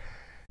expect?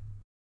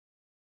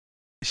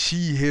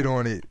 She hit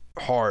on it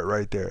hard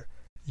right there.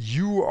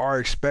 You are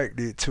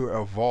expected to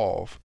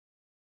evolve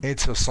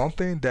into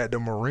something that the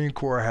Marine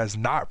Corps has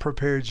not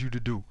prepared you to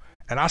do.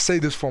 And I say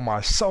this for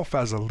myself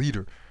as a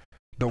leader.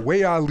 The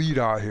way I lead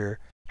out here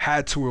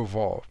had to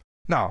evolve.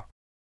 Now,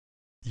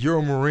 you're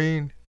a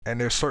Marine, and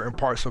there's certain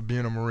parts of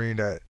being a Marine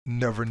that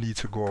never need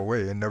to go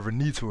away and never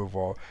need to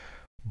evolve.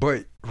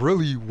 But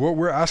really, what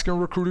we're asking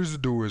recruiters to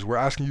do is we're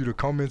asking you to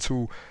come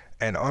into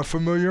an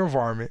unfamiliar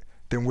environment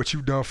than what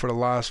you've done for the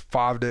last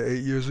 5 to 8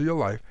 years of your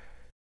life,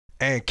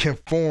 and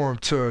conform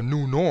to a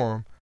new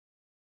norm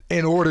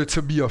in order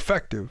to be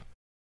effective.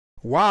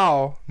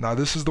 While, now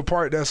this is the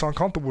part that's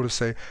uncomfortable to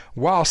say,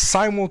 while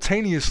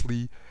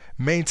simultaneously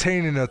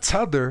maintaining a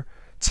tether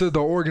to the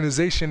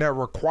organization that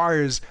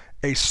requires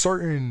a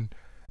certain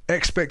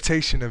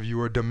expectation of you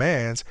or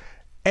demands,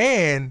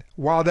 and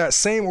while that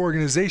same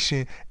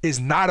organization is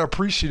not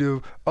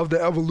appreciative of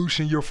the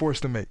evolution you're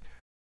forced to make.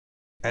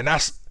 And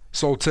that's,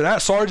 so to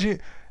that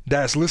sergeant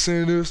that's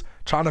listening to this,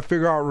 trying to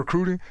figure out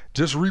recruiting,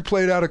 just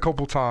replay that a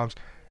couple times.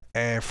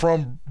 And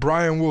from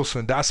Brian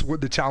Wilson, that's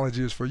what the challenge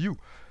is for you.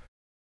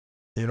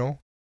 You know,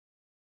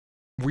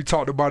 we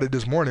talked about it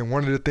this morning.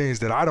 One of the things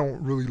that I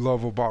don't really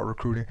love about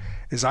recruiting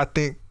is I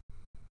think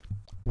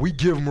we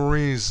give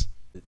Marines,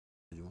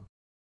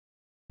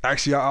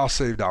 actually I'll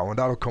save that one.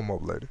 That'll come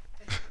up later.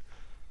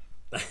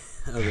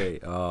 Okay.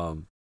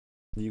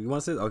 You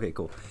want to say? Okay,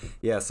 cool.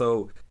 Yeah.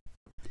 So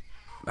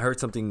I heard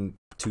something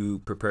to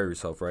prepare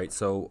yourself, right?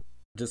 So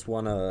just I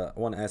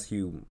want to ask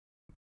you,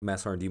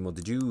 Master Sergeant Demo,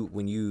 did you,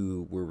 when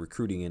you were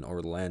recruiting in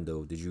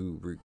Orlando, did you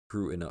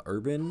recruit in an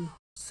urban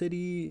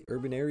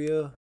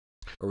area,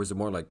 or was it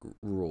more like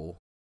rural?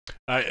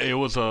 It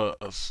was a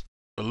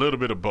little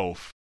bit of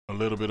both, a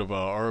little bit of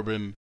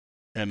urban,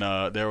 and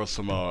there was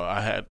some.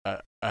 I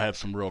had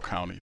some rural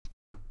counties.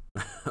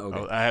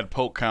 Okay. I had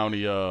Polk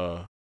County,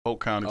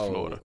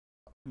 Florida.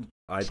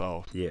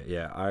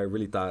 Yeah. I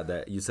really thought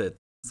that you said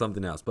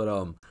something else,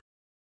 but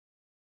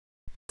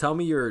tell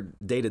me your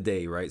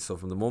day-to-day, right? So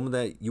from the moment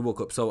that you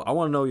woke up, so I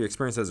want to know your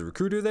experience as a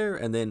recruiter there,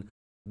 and then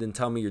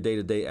tell me your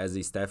day-to-day as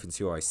a staff in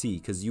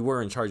COIC, because you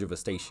were in charge of a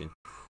station.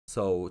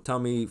 So tell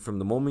me, from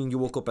the moment you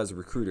woke up as a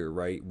recruiter,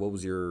 right, what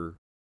was your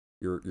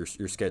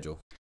schedule?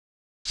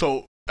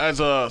 So as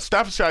a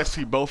staff in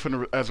COIC, both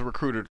as a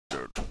recruiter,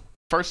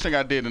 first thing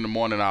I did in the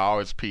morning, I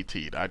always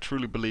PT'd. I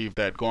truly believe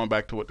that, going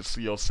back to what the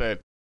CEO said,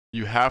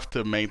 you have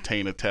to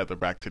maintain a tether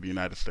back to the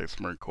United States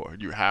Marine Corps.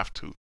 You have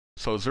to.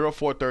 So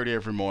 04:30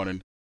 every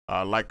morning,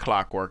 like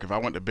clockwork. If I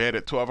went to bed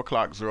at 12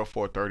 o'clock,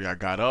 04:30, I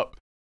got up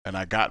and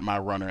I got my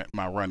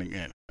running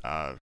in.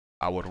 I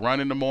would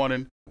run in the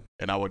morning,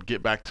 and I would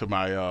get back to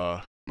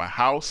my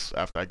house.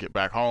 After I get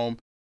back home,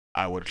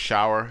 I would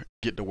shower,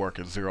 get to work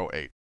at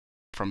 08.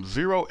 From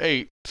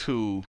 08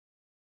 to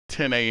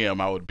 10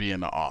 a.m., I would be in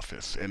the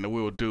office. And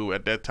we would do,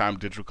 at that time,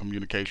 digital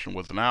communication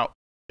wasn't out.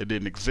 It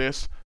didn't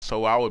exist.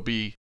 So I would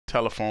be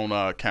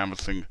telephone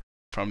canvassing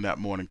from that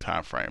morning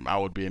time frame. I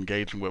would be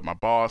engaging with my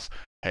boss.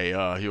 Hey,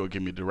 he would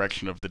give me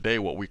direction of the day,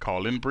 what we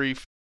call in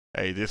brief.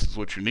 Hey, this is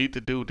what you need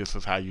to do. This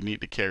is how you need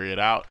to carry it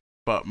out.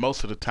 But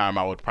most of the time,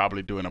 I would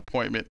probably do an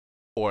appointment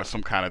or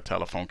some kind of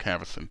telephone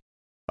canvassing.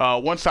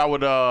 Once that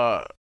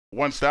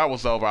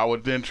was over, I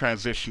would then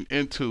transition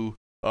into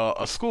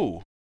a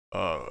school.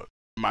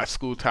 My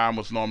school time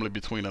was normally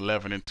between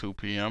 11 and 2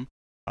 p.m.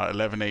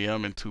 11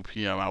 a.m. and 2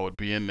 p.m. I would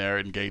be in there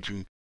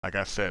engaging, like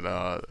I said,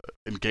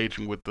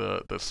 engaging with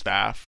the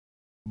staff,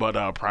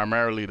 but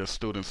primarily the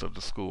students of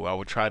the school. I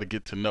would try to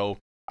get to know.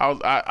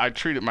 I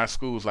treated my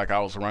schools like I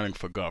was running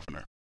for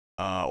governor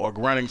or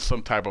running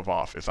some type of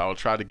office. I would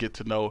try to get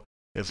to know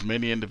as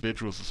many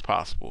individuals as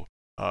possible.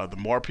 The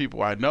more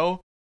people I know,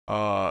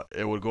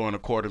 it would go in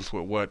accordance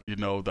with what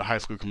the high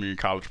school community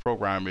college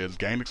program is: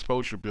 gain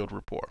exposure, build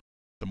rapport.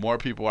 The more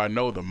people I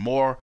know, the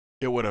more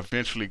it would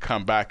eventually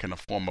come back in the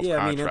form of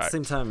contract. I mean, at the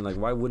same time, like,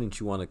 why wouldn't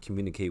you want to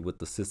communicate with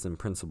the assistant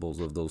principals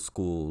of those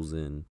schools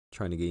and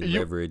trying to gain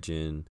leverage?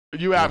 And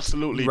you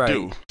absolutely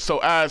do. So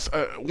as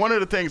one of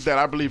the things that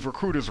I believe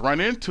recruiters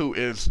run into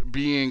is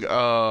being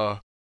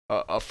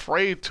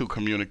afraid to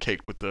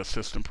communicate with the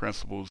assistant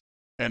principals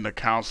and the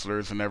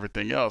counselors and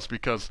everything else,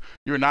 because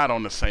you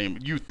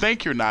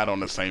think you're not on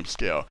the same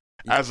scale.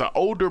 As an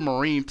older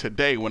Marine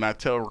today, when I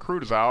tell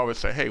recruiters, I always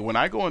say, hey, when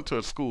I go into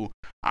a school,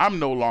 I'm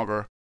no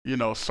longer,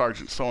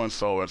 Sergeant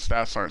so-and-so and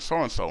Staff Sergeant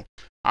so-and-so.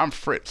 I'm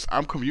Fritz.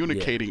 I'm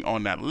communicating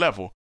on that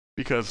level,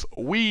 because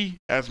we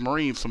as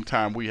Marines,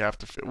 sometimes we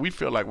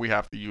feel like we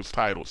have to use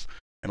titles,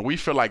 and we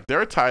feel like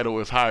their title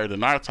is higher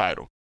than our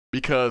title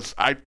because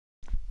of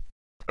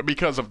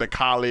the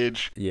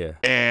college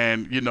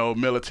and,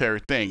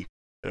 military thing.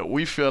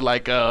 We feel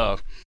like,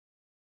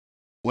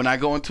 when I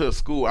go into a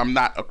school, I'm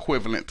not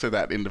equivalent to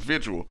that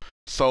individual.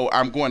 So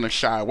I'm going to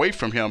shy away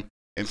from him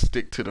and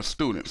stick to the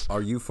students.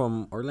 Are you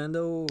from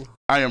Orlando?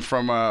 I am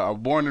from,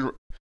 born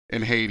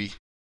in Haiti,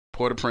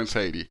 Port-au-Prince,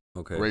 Haiti.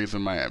 Okay. Raised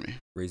in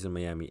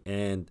Miami.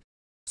 And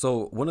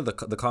so one of the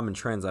common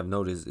trends I've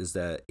noticed is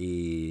that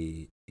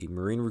a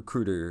Marine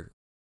recruiter,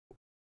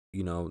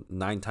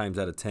 9 times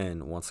out of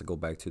 10 wants to go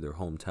back to their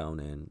hometown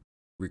and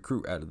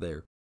recruit out of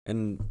there.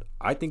 And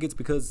I think it's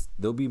because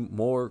they'll be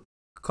more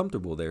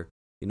comfortable there.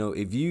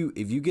 If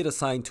you get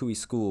assigned to a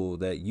school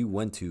that you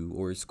went to,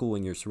 or a school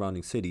in your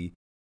surrounding city,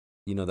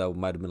 that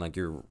might have been like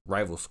your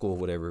rival school,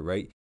 whatever,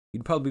 right?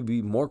 You'd probably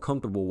be more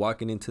comfortable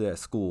walking into that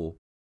school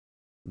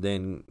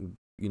than,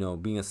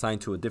 being assigned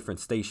to a different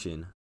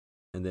station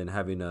and then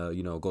having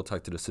to, go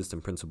talk to the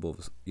assistant principal,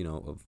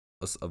 of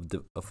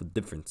a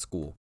different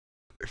school.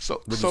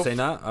 Would you say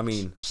not? I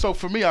mean, so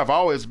for me, I've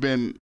always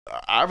thought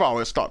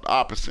the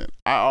opposite.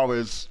 I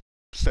always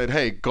said,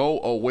 hey,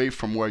 go away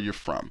from where you're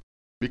from.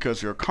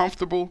 Because you're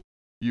comfortable,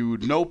 you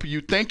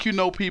think you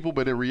know people,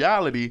 but in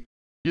reality,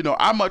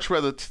 I much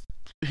rather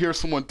hear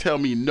someone tell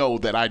me no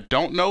that I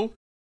don't know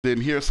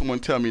than hear someone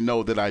tell me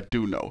no that I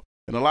do know.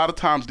 And a lot of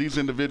times these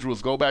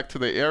individuals go back to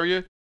their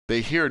area,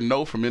 they hear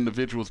no from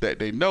individuals that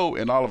they know,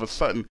 and all of a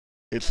sudden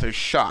it's a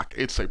shock.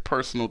 It's a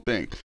personal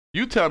thing.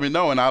 You tell me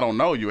no and I don't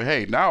know you.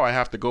 Hey, now I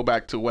have to go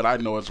back to what I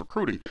know as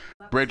recruiting,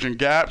 bridging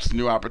gaps,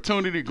 new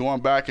opportunity, going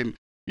back and,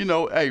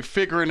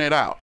 figuring it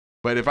out.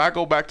 But if I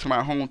go back to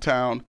my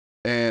hometown,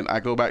 and I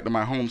go back to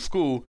my home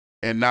school,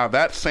 and now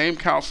that same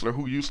counselor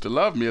who used to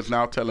love me is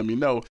now telling me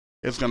no,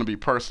 it's going to be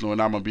personal,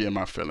 and I'm going to be in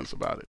my feelings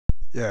about it.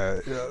 Yeah.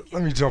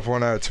 Let me jump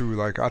on that too.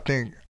 Like, I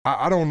think,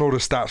 I don't know the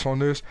stats on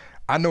this.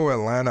 I know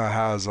Atlanta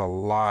has a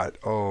lot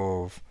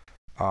of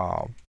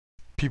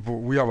people.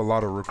 We have a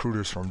lot of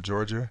recruiters from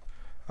Georgia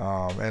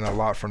and a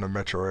lot from the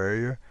metro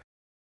area.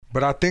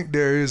 But I think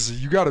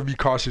you got to be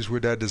cautious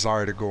with that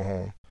desire to go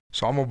home.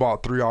 So I'm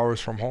about 3 hours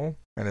from home,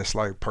 and it's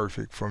like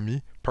perfect for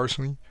me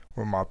personally,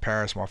 with my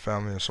parents, my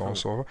family, and so on and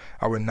so forth.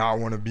 I would not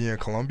want to be in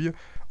Columbia.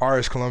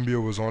 RS Columbia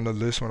was on the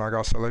list when I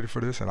got selected for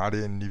this, and I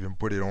didn't even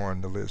put it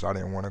on the list. I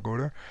didn't want to go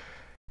there.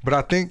 But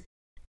I think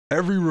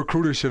every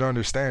recruiter should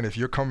understand, if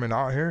you're coming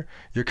out here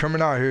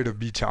to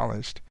be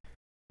challenged.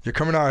 You're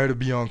coming out here to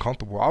be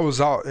uncomfortable. I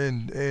was out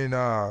in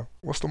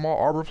what's the mall,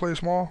 Arbor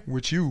Place Mall,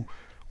 with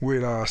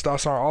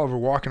Staff Sergeant Oliver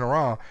walking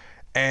around,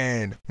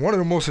 and one of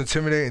the most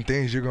intimidating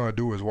things you're going to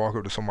do is walk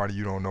up to somebody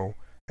you don't know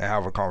and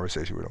have a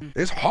conversation with them.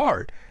 It's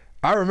hard.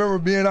 I remember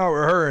being out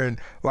with her, and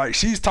like,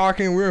 she's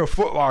talking, we're in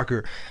Foot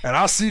Locker, and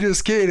I see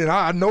this kid, and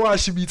I know I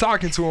should be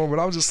talking to him, but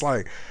I'm just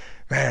like,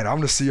 man,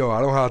 I'm the CO,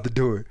 I don't have to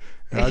do it.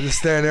 And I just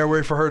stand there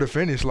wait for her to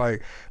finish.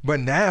 Like, but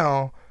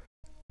now,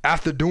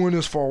 after doing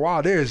this for a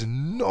while, there's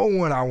no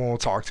one I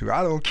won't talk to.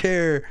 I don't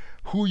care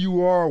who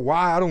you are,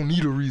 why, I don't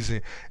need a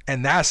reason.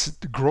 And that's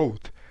the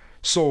growth.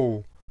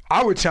 So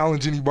I would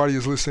challenge anybody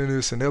who's listening to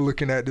this and they're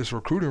looking at this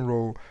recruiting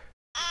role,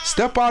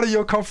 step out of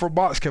your comfort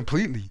box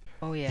completely.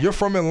 Oh, yeah. You're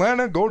from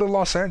Atlanta, go to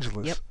Los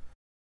Angeles.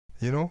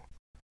 Yep.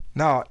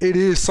 Now, it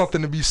is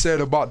something to be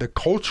said about the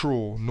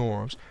cultural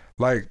norms.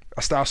 Like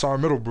Staff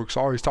Sergeant Middlebrooks,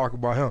 I always talk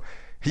about him.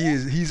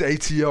 He's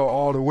ATL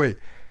all the way.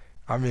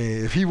 I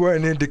mean, if he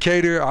wasn't in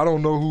Decatur, I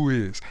don't know who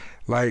is.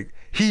 Like,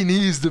 he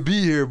needs to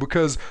be here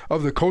because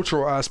of the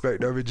cultural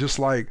aspect of it. Just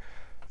like,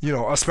 you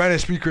know, a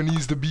Spanish speaker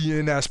needs to be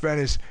in that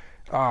Spanish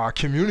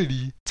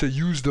community to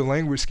use the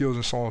language skills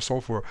and so on and so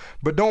forth.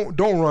 But don't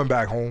run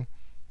back home.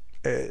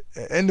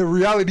 And the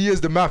reality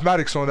is the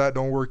mathematics on that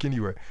don't work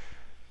anyway.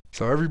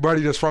 So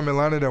everybody that's from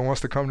Atlanta that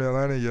wants to come to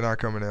Atlanta, you're not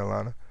coming to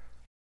Atlanta.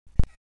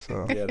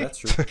 So yeah, that's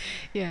true.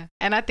 Yeah,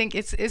 and I think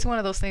it's one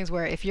of those things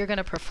where if you're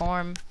gonna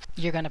perform,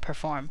 you're gonna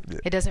perform. Yeah.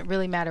 It doesn't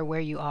really matter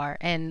where you are.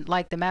 And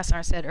like the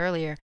Master said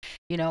earlier,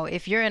 you know,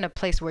 if you're in a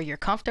place where you're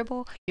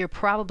comfortable, you're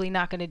probably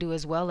not gonna do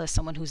as well as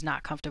someone who's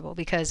not comfortable.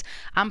 Because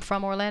I'm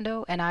from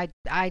Orlando, and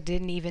I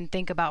didn't even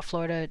think about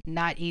Florida,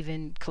 not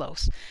even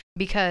close,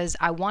 because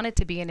I wanted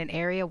to be in an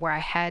area where I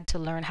had to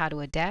learn how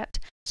to adapt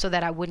so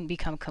that I wouldn't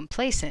become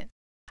complacent.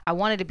 I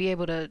wanted to be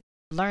able to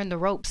learn the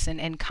ropes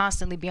and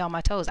constantly be on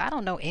my toes. I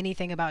don't know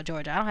anything about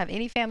Georgia. I don't have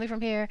any family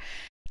from here.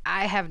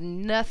 I have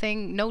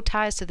no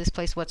ties to this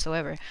place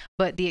whatsoever.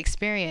 But the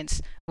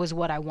experience was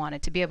what I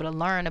wanted, to be able to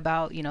learn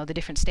about, you know, the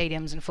different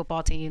stadiums and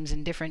football teams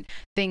and different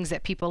things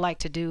that people like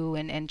to do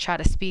and try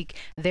to speak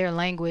their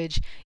language,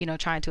 you know,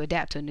 trying to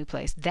adapt to a new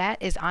place. That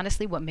is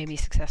honestly what made me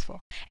successful.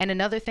 And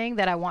another thing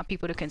that I want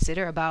people to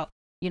consider about,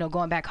 you know,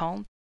 going back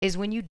home is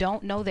when you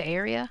don't know the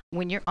area,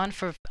 when you're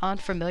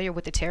unfamiliar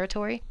with the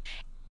territory,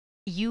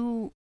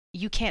 you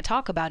can't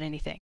talk about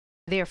anything.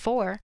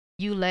 Therefore,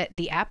 you let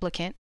the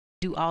applicant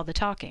do all the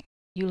talking.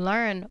 You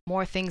learn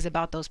more things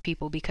about those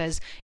people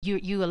because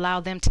you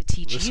allow them to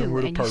teach you,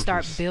 and you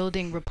start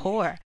building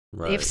rapport.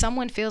 Right. If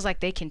someone feels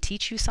like they can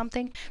teach you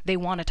something, they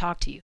want to talk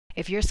to you.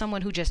 If you're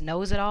someone who just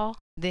knows it all,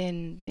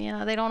 then, you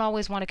know, they don't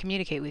always want to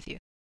communicate with you.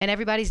 And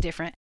everybody's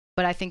different.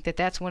 But I think that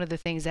that's one of the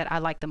things that I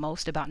like the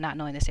most about not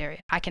knowing this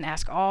area. I can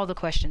ask all the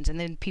questions, and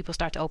then people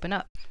start to open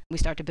up. We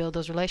start to build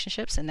those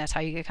relationships, and that's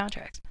how you get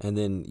contracts. And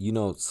then, you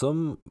know,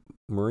 some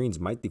Marines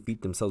might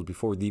defeat themselves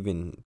before they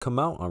even come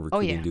out on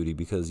recruiting duty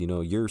because, you know,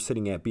 you're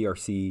sitting at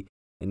BRC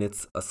and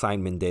it's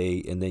assignment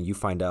day, and then you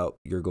find out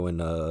you're going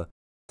to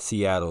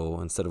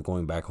Seattle instead of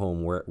going back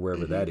home,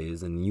 wherever that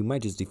is, and you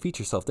might just defeat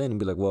yourself then and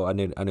be like, well, I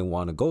didn't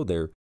want to go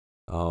there.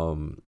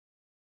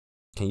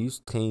 Can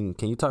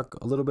you talk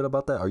a little bit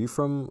about that? Are you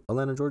from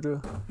Atlanta, Georgia?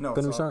 No.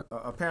 So,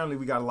 apparently,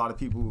 we got a lot of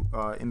people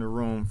in the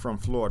room from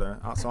Florida.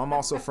 So I'm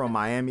also from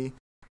Miami,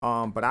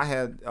 but I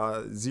had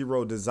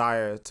zero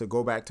desire to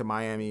go back to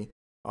Miami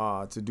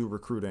to do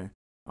recruiting.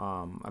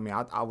 I mean,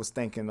 I was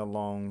thinking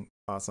along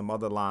some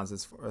other lines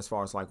as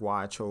far as like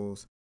why I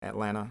chose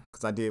Atlanta,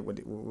 because I did what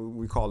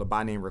we call a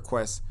by name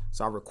request.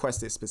 So I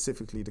requested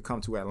specifically to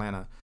come to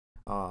Atlanta,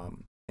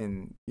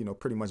 and you know,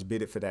 pretty much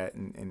bid it for that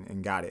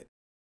and got it.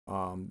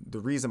 The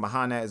reason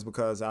behind that is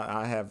because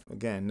I have,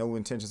 again, no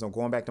intentions on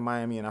going back to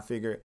Miami, and I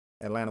figured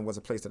Atlanta was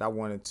a place that I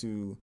wanted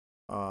to,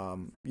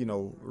 you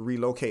know,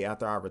 relocate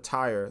after I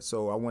retire.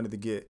 So I wanted to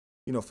get,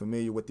 you know,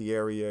 familiar with the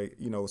area,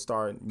 you know,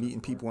 start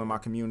meeting people in my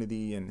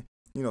community and,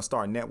 you know,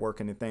 start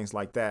networking and things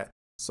like that.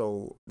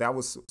 So that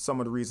was some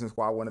of the reasons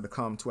why I wanted to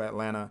come to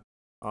Atlanta.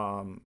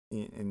 And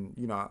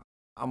you know,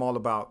 I'm all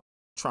about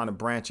trying to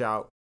branch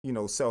out, you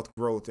know,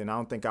 self-growth, and I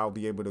don't think I'll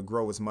be able to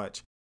grow as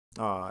much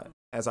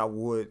as I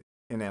would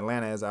in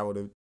Atlanta as I would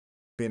have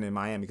been in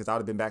Miami, because I would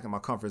have been back in my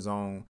comfort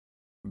zone,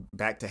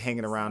 back to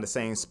hanging around the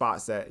same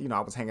spots that, you know, I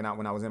was hanging out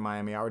when I was in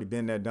Miami. I already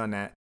been there, done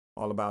that,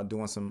 all about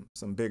doing some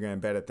bigger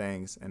and better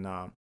things. And,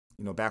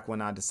 you know, back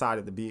when I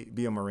decided to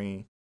be a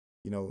Marine,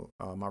 you know,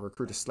 my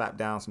recruiter slapped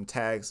down some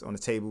tags on the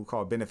table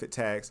called benefit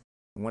tags.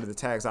 And one of the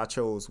tags I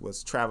chose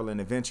was travel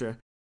and adventure.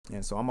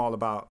 And so I'm all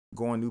about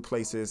going new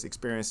places,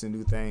 experiencing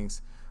new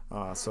things.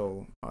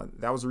 So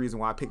that was the reason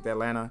why I picked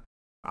Atlanta.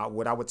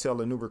 What I would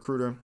tell a new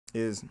recruiter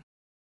is,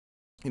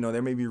 you know,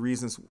 there may be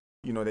reasons,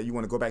 you know, that you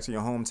want to go back to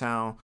your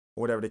hometown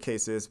or whatever the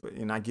case is, but,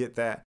 and I get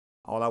that.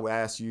 All I would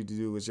ask you to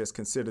do is just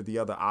consider the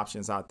other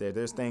options out there.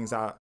 There's things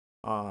out,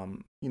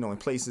 you know, in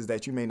places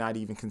that you may not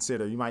even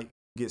consider. You might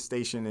get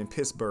stationed in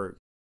Pittsburgh.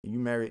 You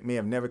may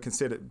have never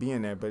considered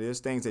being there, but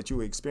there's things that you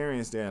will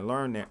experience there and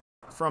learn there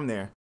from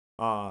there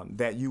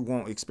that you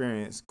won't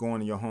experience going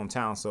to your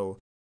hometown. So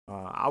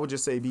I would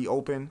just say be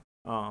open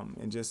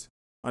and just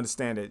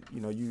understand that,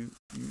 you know, you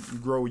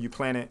grow where you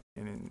plant it,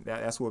 and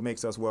that's what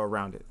makes us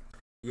well-rounded.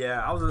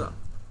 Yeah,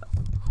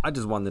 I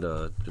just wanted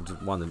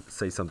to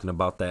say something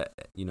about that.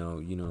 You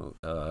know,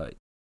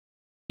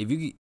 if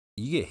you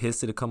get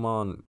histed to come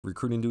on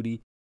recruiting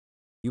duty,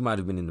 you might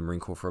have been in the Marine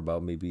Corps for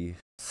about maybe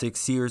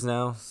 6 years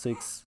now,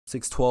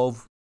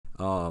 12.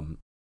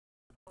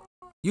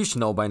 You should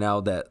know by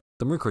now that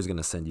the Marine Corps is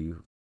gonna send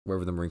you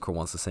wherever the Marine Corps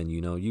wants to send you.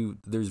 You know,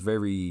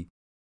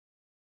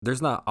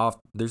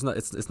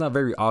 it's not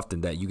very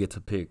often that you get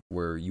to pick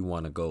where you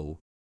want to go.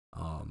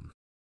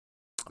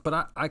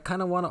 But I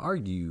kind of want to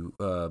argue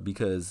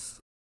because,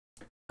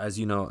 as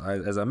you know,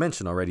 as I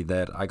mentioned already,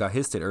 that I got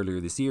histed earlier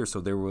this year,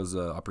 so there was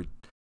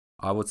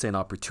I would say an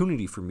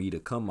opportunity for me to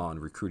come on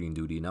recruiting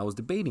duty, and I was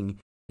debating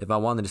if I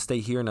wanted to stay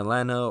here in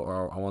Atlanta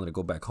or I wanted to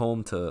go back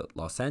home to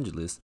Los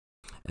Angeles.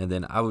 And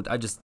then I was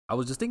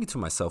just thinking to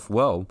myself,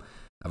 well,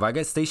 if I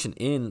get stationed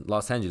in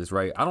Los Angeles,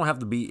 right, I don't have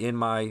to be in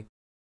my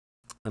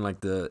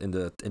like in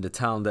the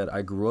town that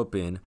I grew up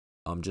in,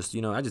 just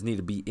I just need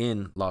to be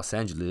in Los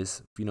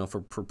Angeles,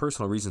 for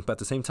personal reasons. But at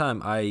the same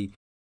time, I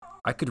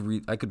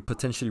could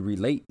potentially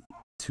relate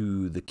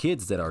to the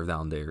kids that are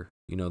down there,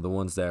 the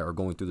ones that are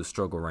going through the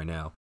struggle right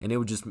now, and it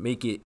would just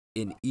make it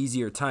an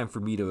easier time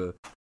for me to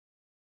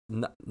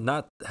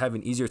not have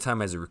an easier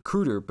time as a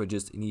recruiter, but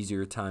just an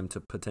easier time to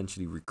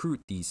potentially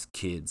recruit these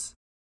kids.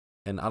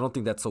 And I don't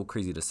think that's so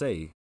crazy to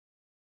say.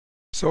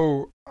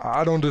 So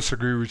I don't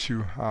disagree with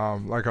you.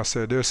 Like I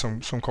said, there's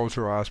some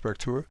cultural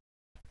aspect to it.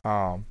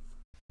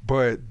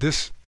 But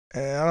this,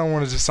 and I don't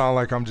want to just sound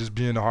like I'm just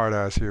being the hard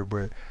ass here,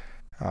 but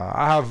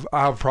I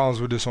have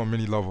problems with this on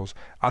many levels.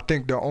 I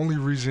think the only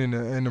reason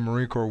in the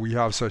Marine Corps we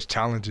have such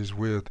challenges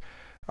with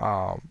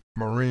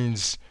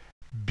Marines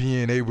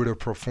being able to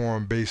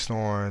perform based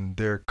on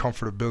their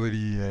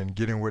comfortability and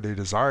getting what they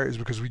desire is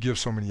because we give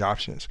so many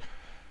options,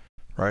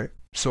 right?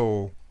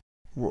 So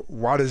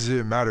why does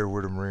it matter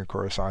where the Marine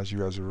Corps assigns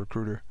you as a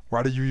recruiter?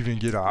 Why do you even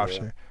get an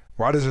option? Yeah.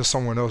 Why doesn't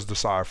someone else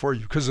decide for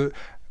you? Because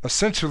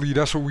essentially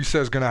that's what we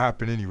said is going to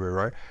happen anyway,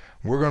 right?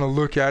 We're going to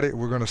look at it.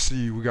 We're going to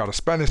see we got a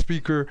Spanish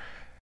speaker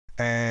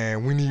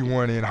and we need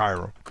one in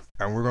Hiram.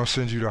 And we're going to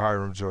send you to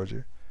Hiram,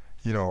 Georgia.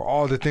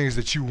 All the things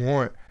that you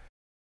want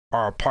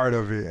are a part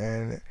of it.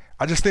 And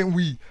I just think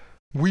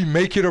we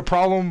make it a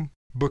problem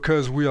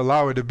because we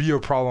allow it to be a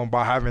problem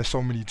by having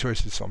so many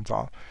choices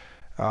sometimes.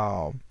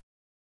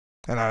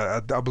 And I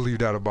believe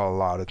that about a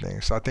lot of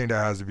things. So I think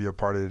that has to be a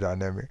part of the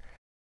dynamic.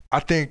 I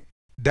think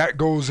that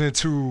goes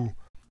into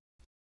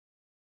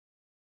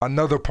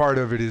another part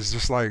of it is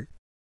just like,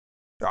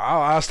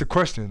 I'll ask the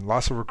question,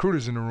 lots of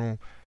recruiters in the room.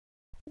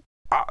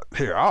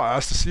 I'll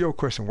ask the CO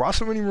question. Why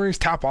so many Marines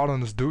tap out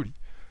on this duty?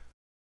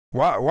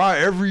 Why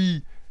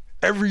every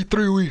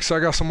 3 weeks I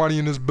got somebody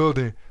in this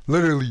building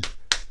literally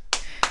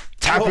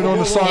tapping on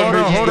the side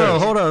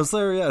of Hold on,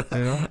 sir.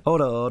 Yeah.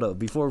 Hold on.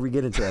 Before we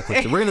get into that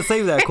question, we're gonna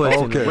save that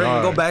question. Okay, we're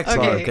gonna go back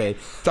to it. Okay.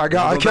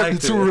 I kept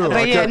it too real.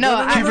 But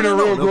keeping it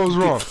real goes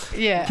wrong.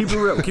 Yeah. Keep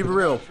it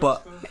real.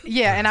 But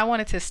yeah, and I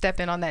wanted to step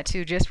in on that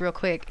too, just real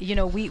quick.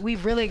 We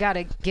really got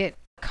to get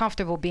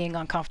comfortable being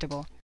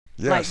uncomfortable.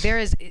 Yes. Like there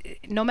is,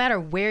 no matter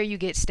where you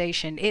get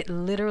stationed, it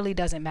literally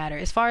doesn't matter.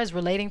 As far as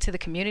relating to the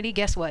community,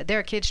 guess what? There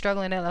are kids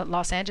struggling in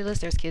Los Angeles.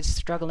 There's kids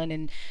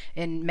struggling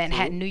in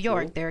Manhattan, New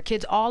York. There are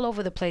kids all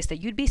over the place that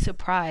you'd be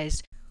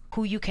surprised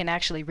who you can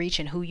actually reach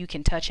and who you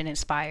can touch and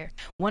inspire.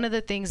 One of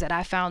the things that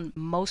I found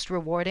most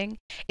rewarding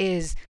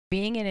is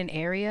being in an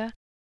area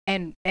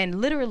and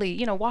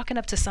literally, walking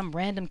up to some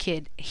random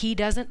kid.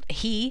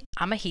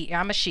 I'm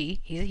a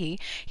she, he's a he.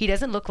 He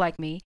doesn't look like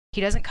me. He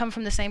doesn't come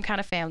from the same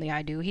kind of family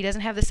I do. He doesn't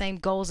have the same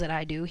goals that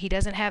I do. He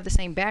doesn't have the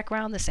same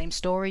background, the same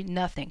story,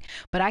 nothing.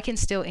 But I can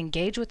still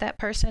engage with that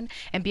person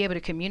and be able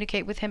to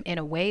communicate with him in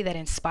a way that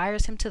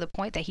inspires him to the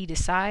point that he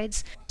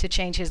decides to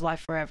change his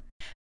life forever.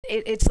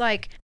 It's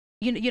like,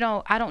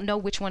 I don't know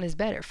which one is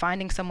better,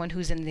 finding someone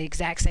who's in the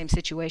exact same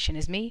situation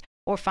as me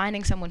or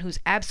finding someone who's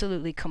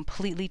absolutely,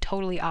 completely,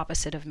 totally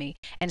opposite of me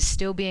and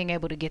still being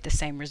able to get the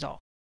same result.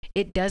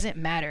 It doesn't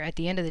matter. At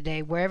the end of the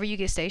day, wherever you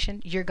get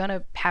stationed, you're going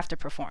to have to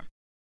perform.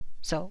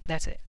 So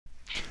that's it.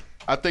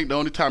 I think the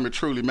only time it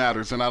truly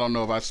matters, and I don't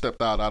know if I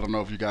stepped out, I don't know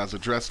if you guys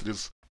addressed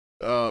this,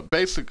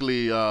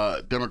 basically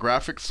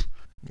demographics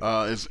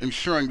is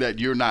ensuring that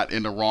you're not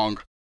in the wrong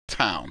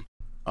town.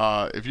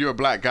 If you're a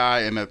black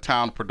guy in a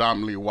town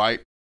predominantly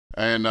white,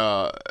 and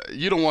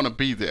you don't want to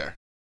be there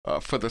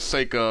for the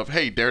sake of,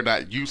 hey, they're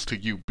not used to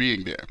you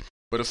being there.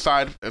 But as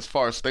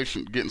far as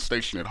getting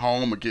stationed at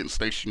home or getting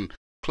stationed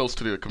close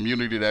to the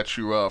community that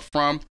you're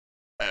from,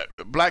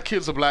 black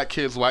kids are black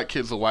kids, white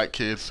kids are white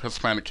kids,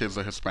 Hispanic kids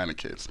are Hispanic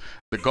kids.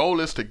 The goal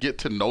is to get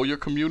to know your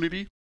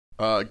community,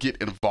 get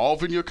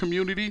involved in your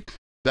community.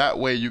 That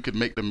way you can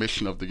make the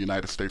mission of the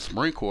United States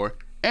Marine Corps,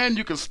 and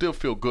you can still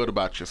feel good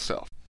about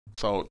yourself.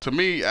 So to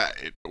me,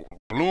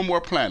 bloom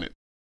or plant it.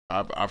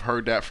 I've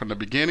heard that from the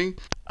beginning.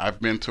 I've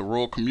been to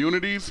rural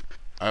communities.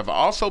 I've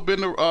also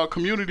been to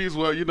communities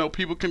where,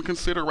 people can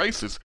consider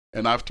racist,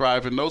 and I've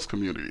thrived in those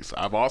communities.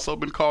 I've also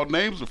been called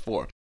names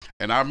before.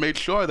 And I've made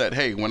sure that,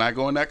 hey, when I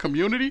go in that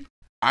community,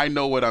 I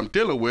know what I'm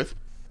dealing with.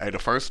 Hey, the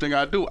first thing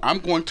I do, I'm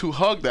going to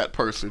hug that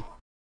person.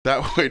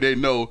 That way they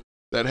know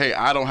that, hey,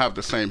 I don't have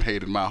the same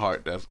hate in my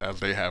heart as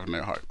they have in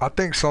their heart. I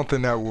think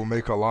something that will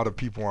make a lot of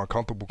people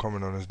uncomfortable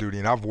coming on this duty,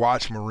 and I've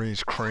watched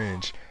Marines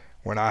cringe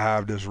when I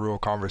have this real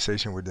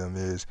conversation with them,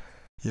 is,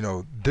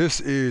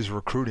 this is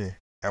recruiting.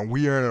 And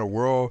we are in a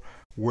world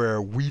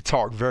where we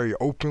talk very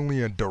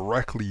openly and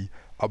directly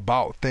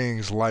about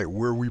things like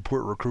where we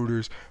put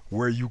recruiters,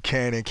 where you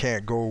can and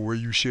can't go, where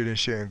you should and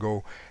shouldn't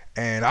go.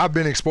 And I've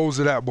been exposed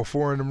to that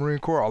before in the Marine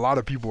Corps. A lot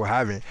of people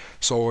haven't.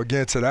 So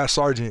again, to that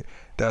sergeant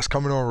that's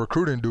coming on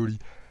recruiting duty,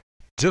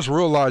 just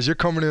realize you're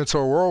coming into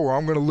a world where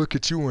I'm going to look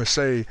at you and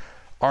say,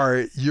 all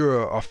right,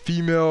 you're a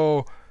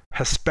female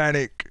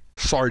Hispanic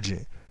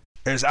sergeant.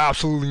 There's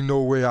absolutely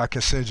no way I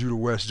can send you to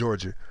West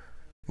Georgia.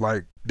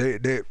 Like,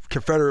 they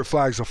Confederate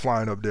flags are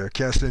flying up there.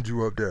 Can't send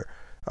you up there.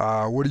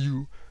 I'm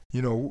going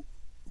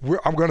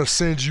to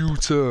send you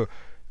to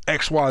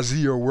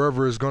XYZ or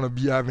wherever is going to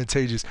be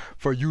advantageous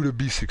for you to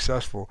be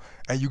successful.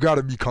 And you got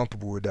to be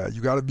comfortable with that.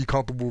 You got to be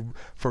comfortable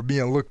for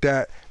being looked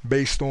at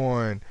based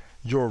on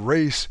your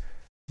race,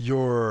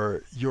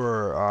 your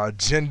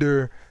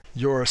gender,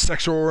 your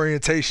sexual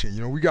orientation.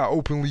 You know, we got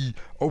openly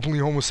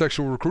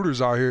homosexual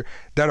recruiters out here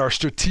that are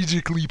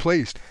strategically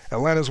placed.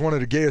 Atlanta's one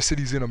of the gayest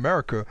cities in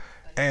America,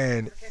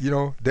 and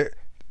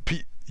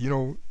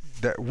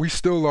that we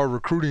still are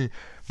recruiting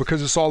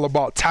because it's all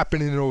about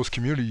tapping into those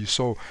communities.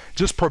 So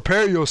just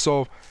prepare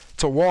yourself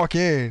to walk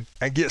in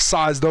and get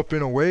sized up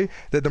in a way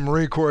that the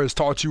Marine Corps has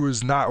taught you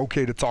is not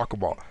okay to talk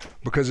about,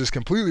 because it's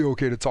completely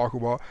okay to talk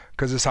about,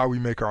 because it's how we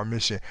make our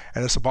mission.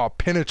 And it's about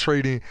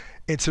penetrating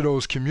into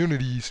those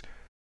communities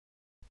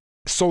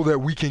so that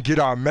we can get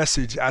our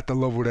message at the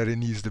level that it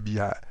needs to be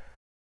at.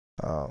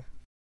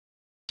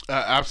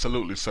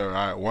 Absolutely, sir.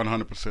 I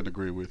 100%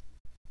 agree with.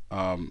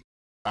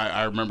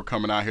 I remember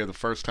coming out here the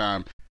first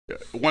time.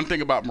 One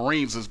thing about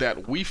Marines is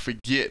that we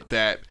forget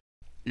that,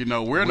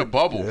 we're in a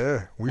bubble.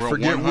 Yeah, we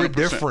forget we're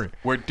different.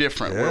 We're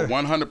different. Yeah. We're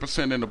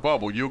 100% in the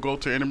bubble. You'll go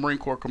to any Marine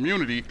Corps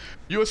community,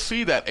 you'll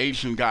see that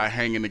Asian guy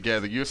hanging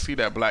together. You'll see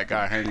that black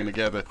guy hanging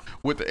together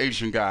with the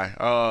Asian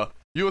guy.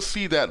 You'll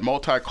see that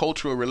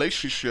multicultural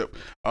relationship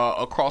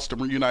across the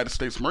United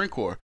States Marine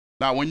Corps.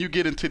 Now, when you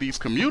get into these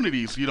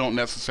communities, you don't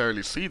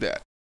necessarily see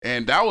that.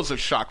 And that was a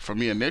shock for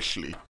me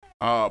initially.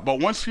 But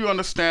once you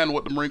understand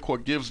what the Marine Corps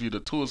gives you, the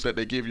tools that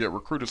they give you at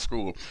recruiter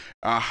school,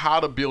 how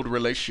to build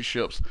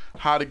relationships,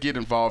 how to get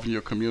involved in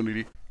your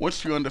community,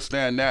 once you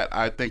understand that,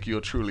 I think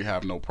you'll truly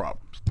have no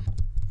problems.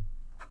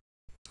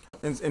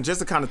 And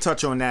just to kind of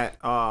touch on that,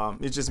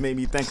 it just made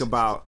me think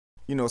about,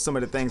 some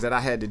of the things that I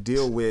had to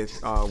deal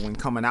with when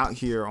coming out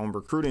here on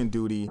recruiting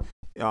duty.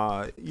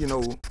 I'm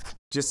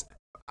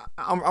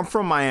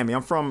from Miami.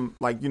 I'm from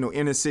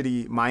inner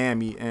city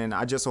Miami, and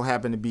I just so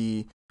happen to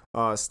be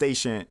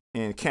stationed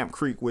in Camp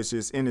Creek, which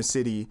is inner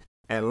city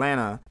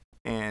Atlanta.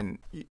 And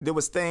there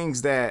was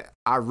things that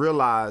I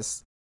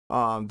realized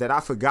that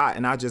I forgot,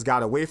 and I just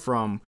got away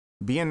from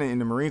being in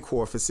the Marine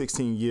Corps for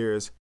 16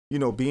 years,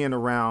 being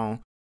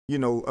around,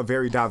 a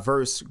very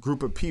diverse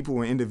group of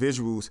people and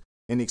individuals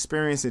and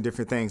experiencing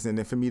different things. And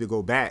then for me to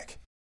go back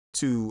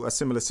to a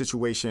similar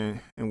situation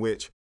in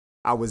which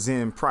I was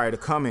in prior to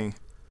coming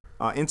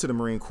into the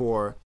Marine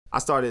Corps, I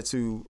started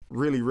to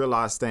really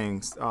realize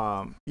things.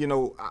 I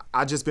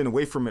just been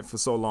away from it for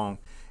so long,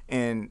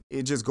 and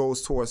it just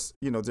goes towards,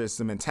 there's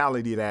the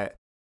mentality that,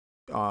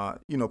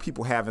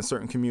 people have in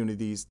certain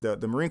communities.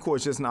 The Marine Corps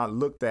is just not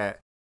looked at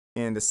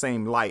in the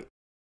same light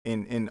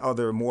in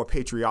other more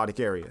patriotic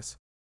areas.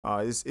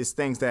 It's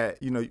things that,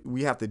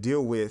 we have to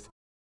deal with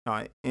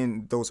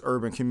in those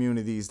urban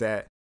communities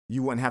that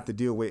you wouldn't have to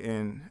deal with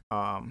in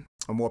a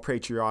more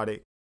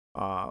patriotic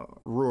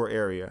rural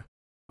area.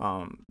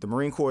 The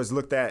Marine Corps is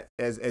looked at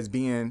as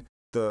being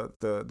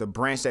the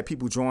branch that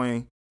people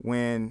join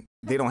when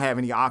they don't have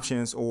any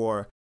options,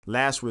 or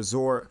last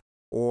resort,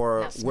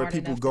 or where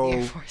people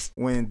go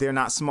when they're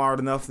not smart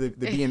enough to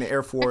be in the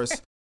Air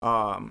Force.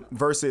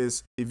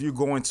 Versus if you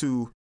go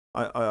into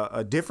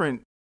a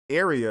different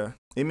area,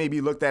 it may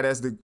be looked at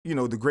as the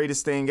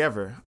greatest thing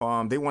ever.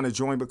 They want to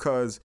join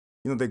because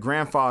their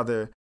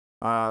grandfather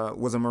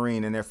was a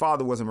Marine and their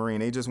father was a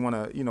Marine. They just want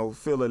to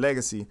fill a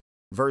legacy.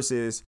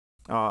 Versus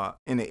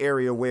in an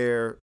area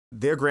where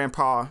their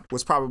grandpa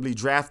was probably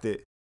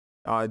drafted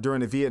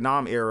during the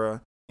Vietnam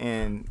era,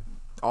 and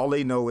all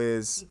they know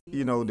is,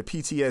 the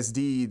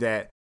PTSD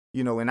that,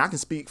 and I can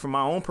speak from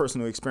my own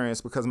personal experience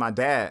because my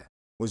dad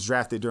was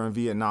drafted during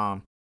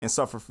Vietnam and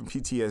suffered from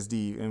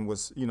PTSD and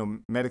was,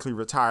 medically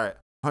retired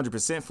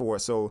 100% for it.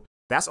 So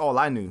that's all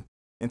I knew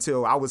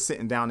until I was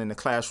sitting down in the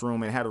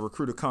classroom and had a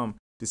recruiter come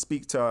to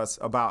speak to us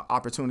about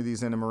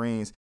opportunities in the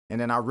Marines. And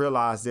then I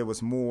realized there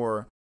was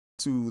more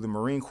to the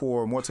Marine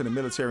Corps, more to the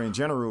military in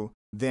general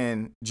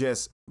than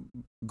just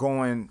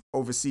going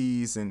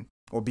overseas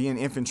or being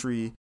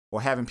infantry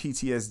or having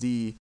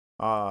PTSD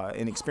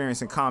and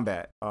experiencing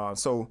combat.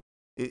 So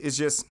it's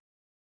just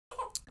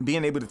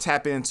being able to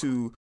tap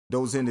into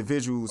those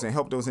individuals and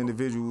help those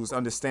individuals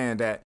understand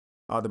that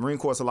the Marine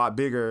Corps is a lot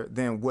bigger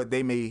than what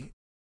they may,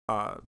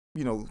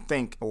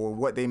 think, or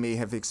what they may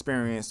have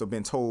experienced or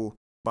been told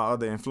by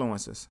other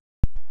influences.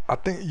 I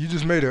think you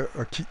just made a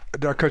key.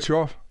 Did I cut you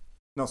off?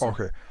 No, sir.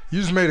 Okay. You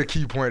just made a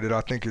key point that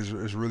I think is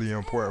really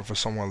important for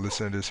someone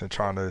listening to this and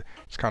trying to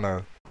just kind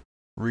of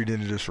read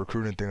into this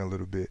recruiting thing a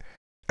little bit.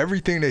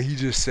 Everything that he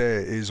just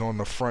said is on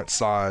the front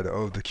side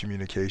of the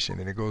communication,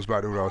 and it goes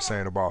back to what I was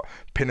saying about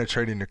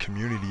penetrating the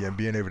community and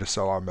being able to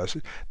sell our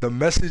message. The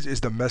message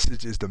is the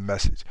message is the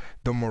message.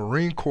 The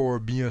Marine Corps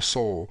being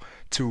sold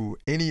to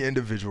any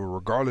individual,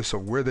 regardless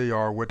of where they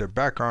are, what their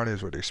background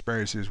is, what their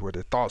experience is, what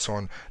their thoughts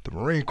on the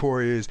Marine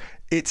Corps is,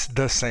 it's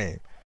the same.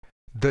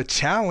 The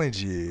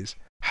challenge is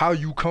how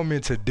you come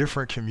into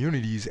different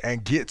communities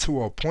and get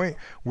to a point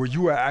where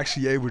you are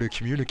actually able to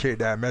communicate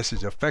that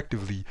message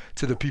effectively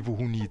to the people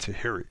who need to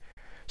hear it.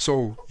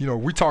 So,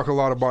 we talk a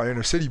lot about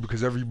inner city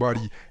because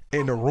everybody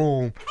in the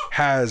room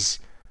has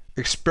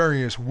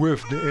experience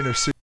with the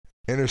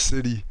inner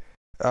city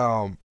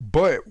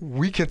But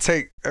we can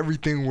take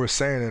everything we're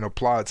saying and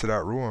apply it to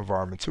that rural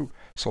environment too.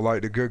 So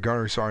like the good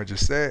gunnery sergeant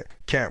just said,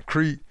 Camp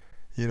Creek,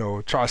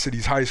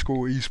 Tri-Cities High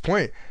School, East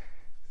Point,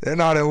 they're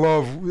not in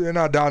love. They're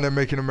not down there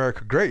making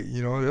America great.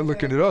 They're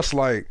looking at us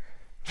like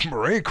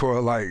Marine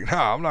Corps, like,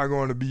 nah, I'm not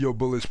going to be your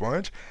bullet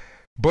sponge.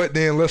 But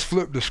then let's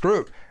flip the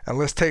script and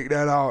let's take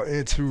that out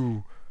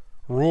into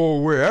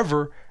rural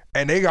wherever,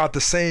 and they got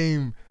the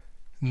same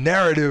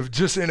narrative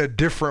just in a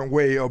different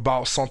way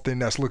about something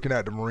that's looking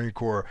at the Marine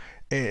Corps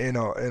in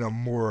a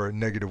more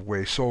negative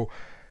way. So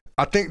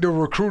I think the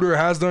recruiter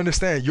has to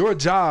understand your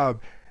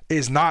job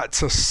is not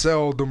to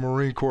sell the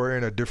Marine Corps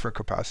in a different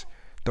capacity.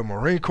 The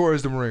Marine Corps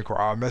is the Marine Corps.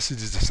 Our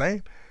message is the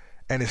same,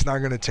 and it's not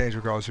going to change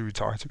regardless of who you're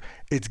talking to.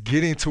 It's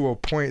getting to a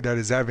point that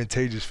is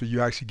advantageous for you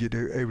to actually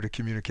able to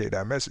communicate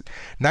that message.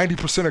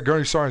 90% of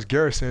Gurney Sergeant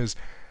Garrison's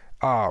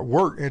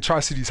work in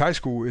Tri-Cities High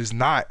School is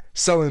not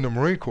selling the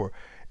Marine Corps.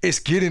 It's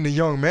getting the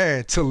young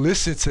man to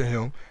listen to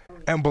him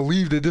and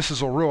believe that this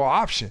is a real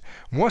option.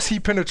 Once he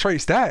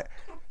penetrates that,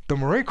 the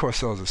Marine Corps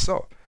sells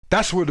itself.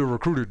 That's what the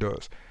recruiter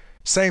does.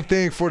 Same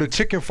thing for the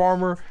chicken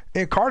farmer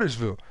in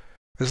Cartersville.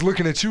 It's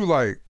looking at you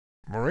like,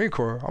 Marine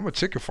Corps, I'm a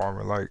chicken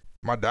farmer. Like,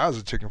 my dad's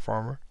a chicken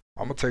farmer.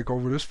 I'm going to take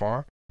over this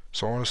farm,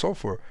 so on and so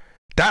forth.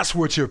 That's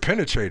what you're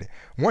penetrating.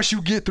 Once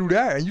you get through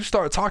that and you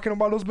start talking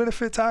about those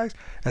benefit tags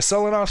and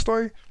selling our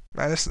story,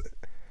 man,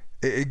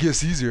 it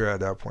gets easier at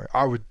that point.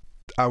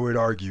 I would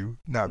argue,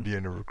 not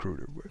being a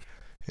recruiter, but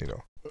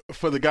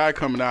For the guy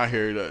coming out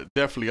here,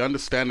 definitely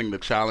understanding the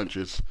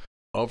challenges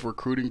of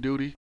recruiting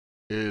duty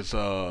is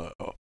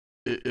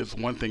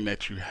one thing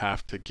that you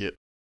have to get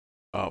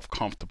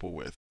comfortable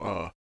with.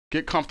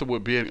 Get comfortable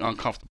with being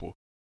uncomfortable.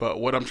 But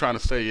what I'm trying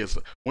to say is,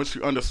 once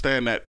you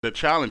understand that the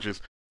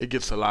challenges, it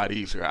gets a lot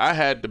easier. I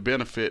had the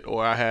benefit,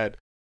 or I had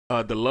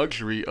the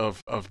luxury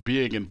of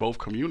being in both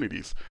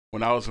communities.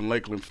 When I was in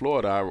Lakeland,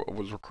 Florida, I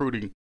was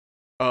recruiting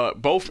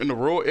both in the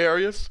rural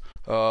areas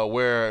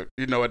where,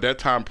 at that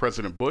time,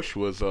 President Bush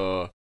was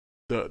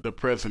the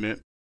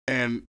president.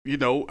 And,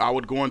 I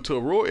would go into a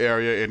rural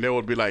area and they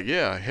would be like,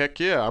 yeah, heck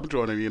yeah, I'm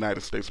joining the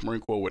United States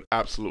Marine Corps with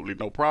absolutely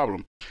no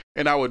problem.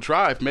 And I would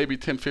drive maybe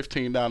 10,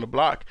 15 down the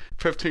block,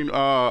 15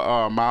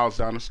 miles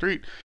down the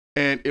street,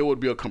 and it would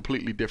be a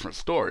completely different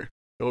story.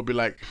 It would be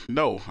like,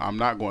 no, I'm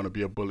not going to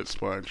be a bullet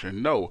sponge.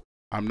 And no,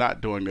 I'm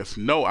not doing this.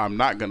 No, I'm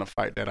not going to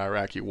fight that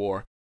Iraqi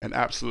war. And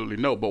absolutely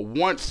no. But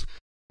once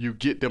you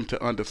get them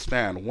to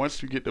understand,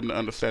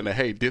 that,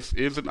 hey, this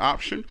is an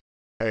option,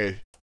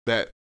 hey,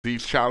 that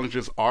these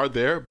challenges are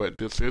there, but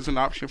this is an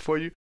option for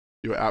you,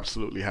 you'll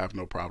absolutely have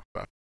no problem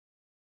with that.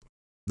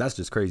 That's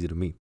just crazy to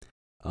me.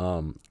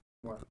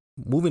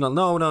 Moving on,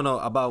 no,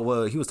 about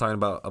what he was talking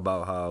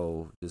about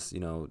how just,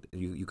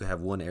 you could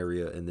have one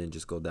area and then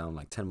just go down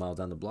like 10 miles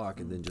down the block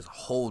and then just a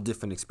whole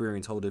different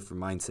experience, whole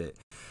different mindset.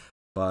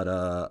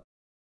 But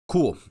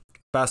cool.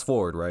 Fast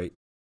forward, right?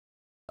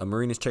 A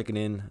Marine is checking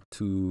in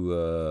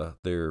to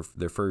their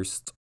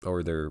first,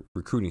 or their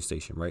recruiting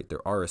station, right? Their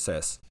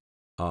RSS.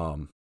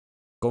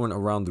 Going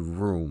around the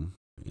room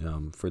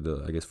for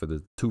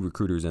the two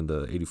recruiters and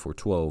the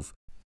 8412,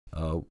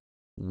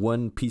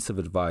 one piece of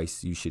advice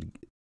that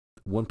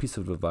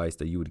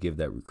you would give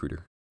that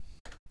recruiter.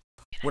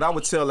 What I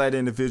would tell that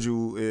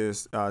individual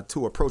is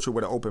to approach it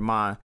with an open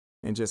mind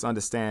and just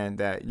understand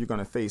that you're going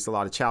to face a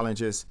lot of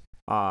challenges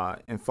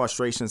and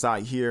frustrations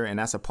out here, and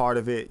that's a part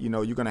of it.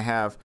 You're going to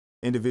have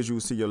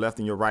individuals to your left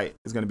and your right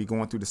is going to be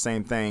going through the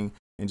same thing.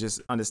 And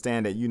just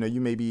understand that, you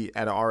may be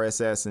at an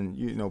RSS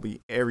and, be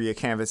area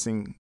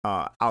canvassing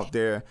out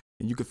there,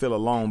 and you could feel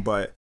alone.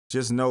 But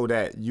just know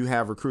that you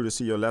have recruiters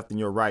to your left and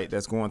your right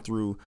that's going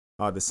through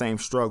the same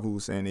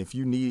struggles. And if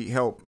you need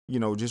help,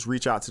 just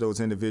reach out to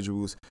those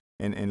individuals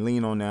and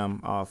lean on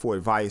them for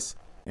advice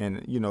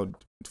and,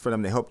 for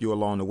them to help you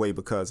along the way.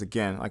 Because,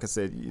 again, like I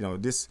said,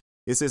 this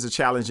is a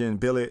challenging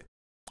billet.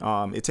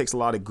 It takes a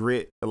lot of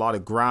grit, a lot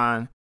of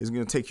grind. It's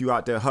going to take you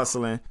out there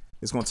hustling.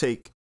 It's going to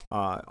take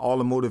all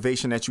the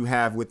motivation that you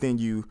have within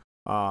you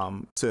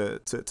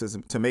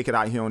to make it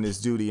out here on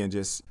this duty, and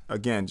just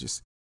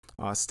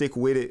stick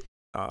with it.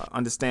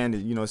 Understand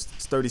that it's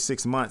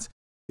 36 months.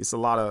 It's a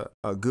lot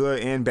of good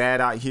and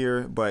bad out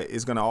here, but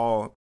it's gonna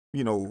all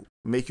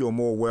make you a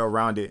more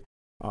well-rounded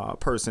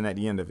person at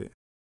the end of it.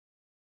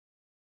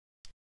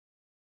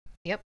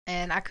 Yep,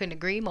 and I couldn't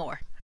agree more.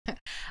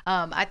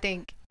 I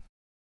think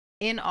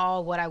in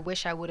all, what I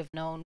wish I would have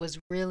known was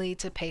really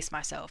to pace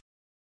myself.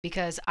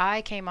 Because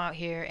I came out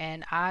here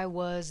and I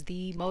was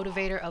the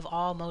motivator of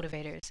all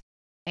motivators.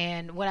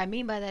 And what I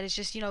mean by that is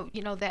just,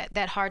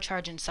 that hard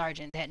charging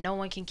sergeant that no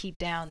one can keep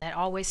down, that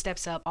always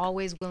steps up,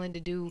 always willing to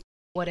do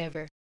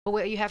whatever. But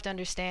what you have to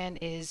understand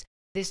is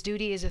this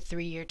duty is a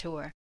 3-year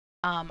tour.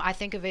 I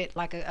think of it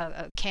like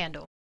a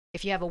candle.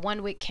 If you have a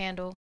 1-wick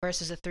candle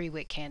versus a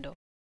 3-wick candle,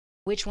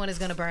 which one is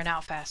going to burn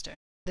out faster?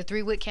 The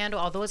 3-wick candle,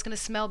 although it's going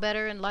to smell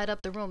better and light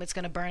up the room, it's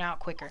going to burn out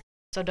quicker.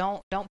 So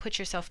don't put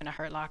yourself in a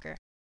hurt locker.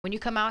 When you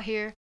come out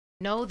here,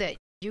 know that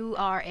you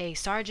are a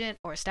sergeant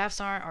or a staff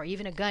sergeant or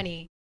even a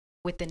gunny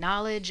with the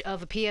knowledge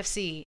of a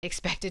PFC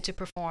expected to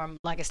perform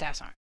like a staff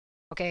sergeant.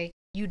 Okay?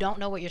 You don't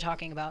know what you're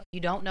talking about. You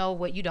don't know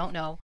what you don't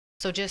know.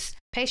 So just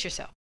pace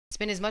yourself.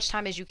 Spend as much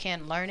time as you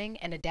can learning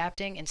and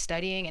adapting and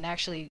studying and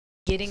actually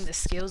getting the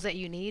skills that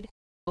you need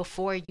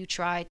before you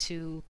try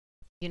to,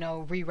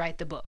 rewrite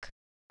the book.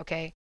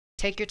 Okay?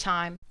 Take your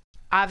time.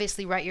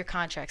 Obviously, write your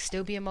contract.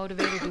 Still be a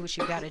motivator. Do what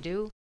you got to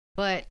do.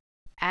 But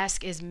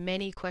ask as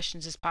many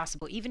questions as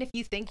possible. Even if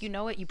you think you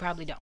know it, you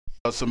probably don't.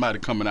 Somebody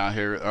coming out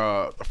here,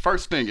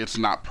 first thing, it's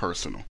not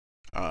personal.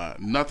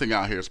 Nothing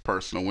out here is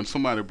personal.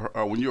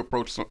 When you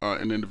approach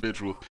an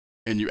individual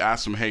and you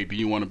ask them, hey, do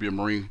you want to be a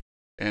Marine?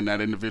 And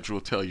that individual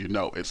will tell you,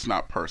 no, it's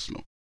not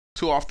personal.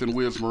 Too often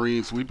we as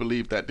Marines, we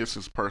believe that this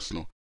is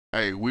personal.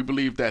 Hey, we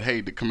believe that,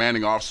 hey, the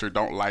commanding officer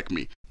don't like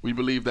me. We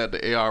believe that the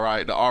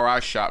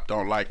RI shop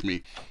don't like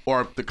me,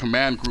 or the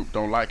command group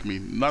don't like me.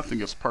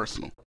 Nothing is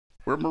personal.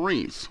 We're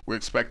Marines. We're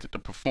expected to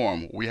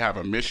perform. We have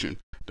a mission.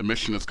 The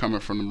mission is coming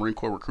from the Marine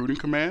Corps Recruiting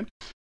Command.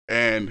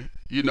 And,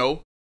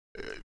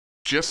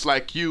 just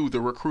like you, the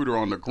recruiter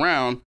on the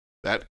ground,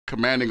 that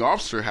commanding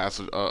officer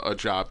has a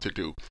job to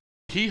do.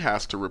 He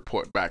has to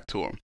report back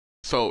to him.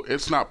 So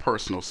it's not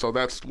personal. So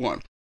that's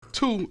one.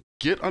 Two,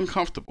 get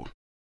uncomfortable.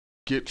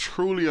 Get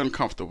truly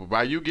uncomfortable.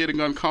 By you getting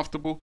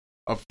uncomfortable,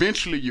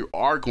 eventually you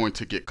are going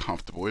to get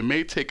comfortable. It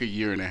may take 1.5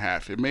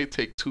 years. It may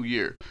take 2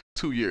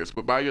 years.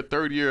 But by your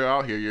third year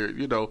out here,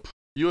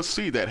 you'll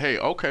see that, hey,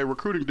 okay,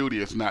 recruiting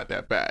duty is not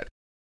that bad.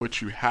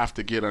 But you have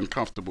to get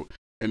uncomfortable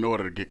in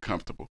order to get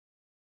comfortable.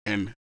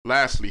 And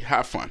lastly,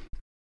 have fun.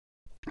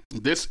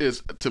 This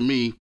is, to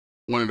me,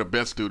 one of the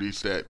best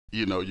duties that,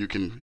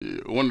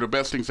 one of the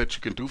best things that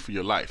you can do for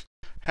your life.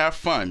 Have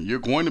fun. You're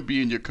going to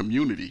be in your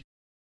community.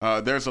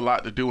 There's a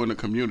lot to do in the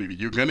community.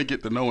 You're going to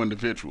get to know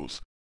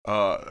individuals.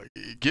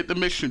 Get the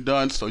mission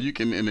done so you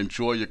can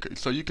enjoy your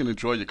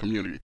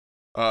community.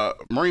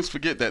 Marines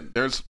forget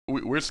that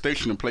we're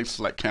stationed in places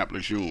like Camp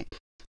Lejeune,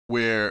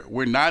 where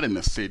we're not in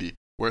the city,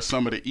 where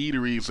some of the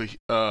eateries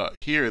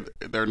here,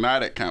 they're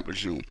not at Camp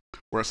Lejeune,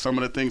 where some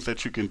of the things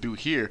that you can do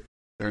here,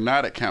 they're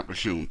not at Camp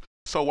Lejeune.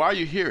 So while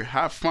you're here,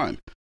 have fun.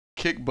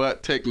 Kick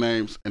butt, take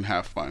names, and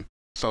have fun.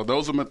 So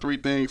those are my 3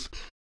 things.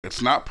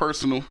 It's not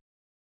personal.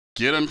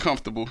 Get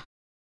uncomfortable,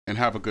 and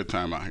have a good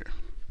time out here.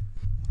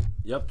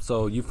 Yep.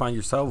 So you find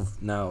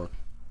yourself now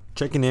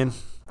checking in,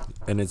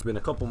 and it's been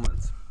a couple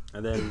months.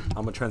 And then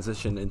I'm going to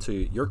transition into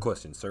your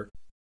question, sir.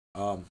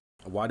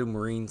 Why do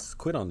Marines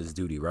quit on this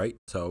duty, right?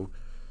 So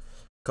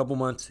a couple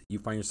months, you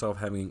find yourself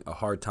having a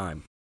hard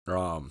time.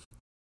 I'm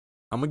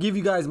going to give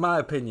you guys my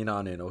opinion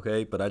on it,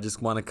 okay? But I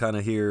just want to kind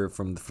of hear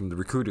from the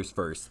recruiters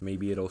first.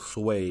 Maybe it'll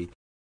sway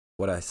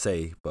what I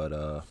say,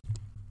 but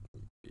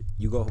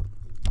you go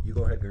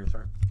ahead, Gary,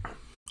 sorry.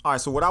 All right,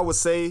 so what I would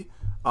say,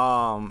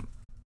 one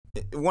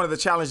of the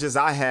challenges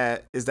I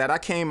had is that I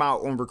came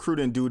out on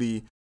recruiting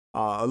duty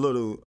a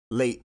little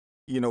late,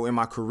 in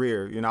my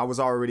career. I was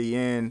already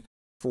in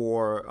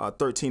for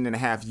 13 and a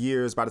half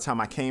years by the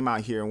time I came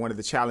out here. And one of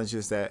the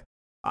challenges that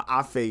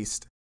I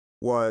faced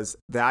was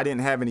that I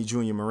didn't have any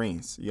junior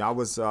Marines. I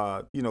was,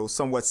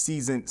 somewhat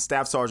seasoned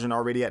staff sergeant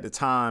already at the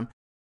time,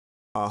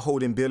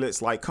 holding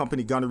billets like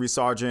company gunnery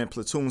sergeant,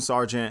 platoon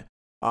sergeant,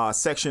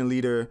 section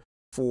leader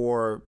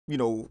for,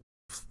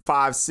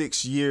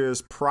 5-6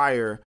 years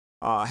prior,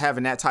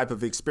 having that type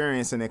of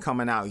experience and then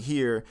coming out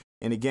here.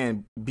 And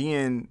again,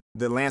 being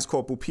the Lance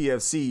Corporal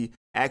PFC,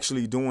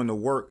 actually doing the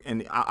work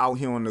and out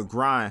here on the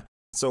grind.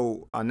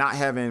 So not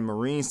having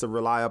Marines to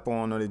rely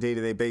upon a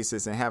day-to-day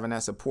basis and having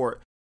that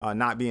support,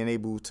 not being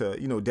able to,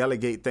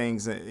 delegate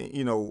things,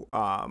 having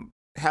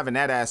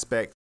that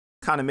aspect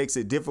kind of makes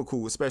it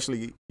difficult,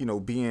 especially,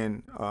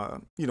 being,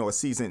 a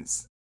seasoned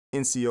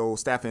NCO,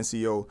 staff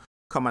NCO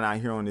coming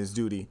out here on this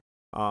duty.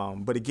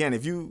 But again,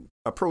 if you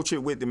approach it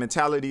with the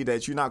mentality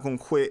that you're not going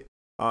to quit,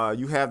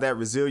 you have that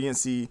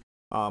resiliency.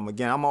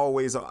 Again, I'm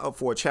always up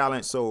for a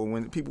challenge. So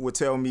when people would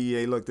tell me,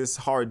 hey, look, this is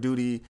hard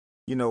duty,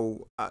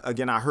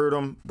 again, I heard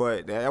them,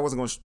 but I wasn't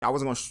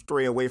going to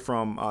stray away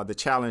from the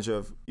challenge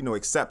of,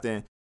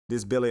 accepting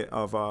this billet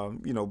of,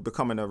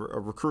 becoming a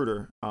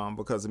recruiter.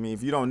 Because,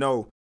 if you don't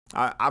know,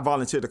 I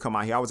volunteered to come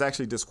out here. I was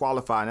actually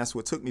disqualified. And that's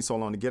what took me so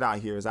long to get out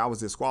here is I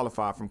was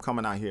disqualified from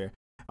coming out here.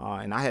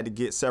 And I had to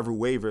get several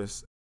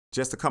waivers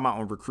just to come out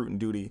on recruiting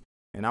duty.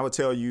 And I would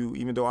tell you,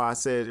 even though I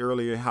said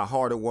earlier how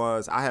hard it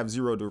was, I have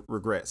zero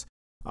regrets.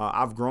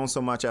 I've grown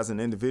so much as an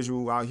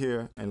individual out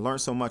here and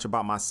learned so much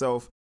about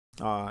myself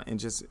and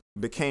just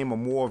became a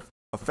more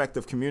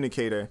effective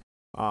communicator.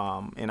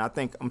 And I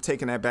think I'm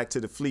taking that back to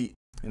the fleet,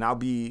 and I'll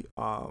be,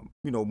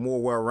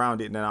 more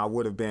well-rounded than I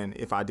would have been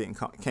if I didn't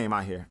came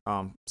out here.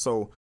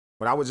 So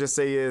what I would just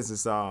say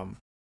is I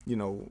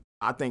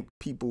think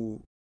people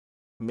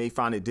may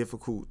find it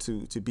difficult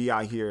to be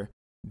out here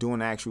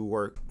doing actual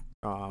work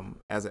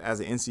as an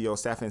NCO,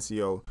 staff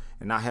NCO,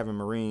 and not having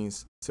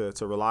Marines to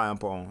rely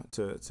upon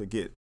to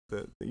get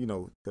the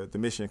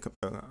mission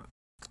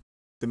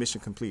the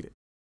mission completed.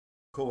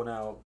 Cool.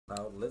 Now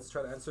let's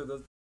try to answer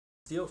the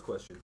CO's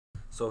question.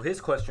 So his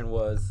question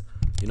was,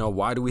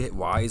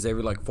 why is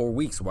every 4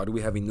 weeks, why do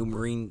we have a new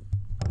Marine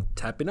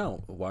tapping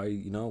out? Why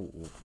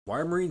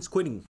are Marines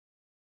quitting?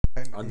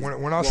 And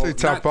when I say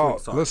tap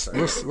out, let's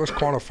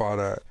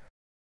quantify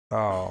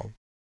that.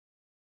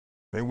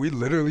 And we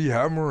literally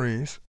have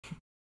Marines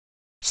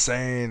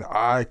saying,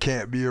 I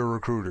can't be a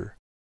recruiter.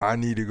 I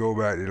need to go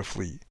back to the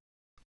fleet.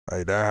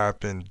 Like, that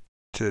happened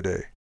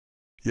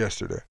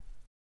yesterday.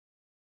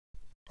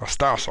 A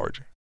staff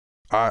sergeant.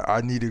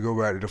 I need to go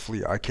back to the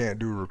fleet. I can't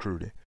do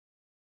recruiting.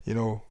 You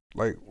know,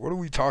 like, what are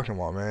we talking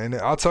about, man?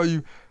 And I'll tell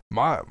you,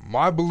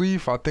 my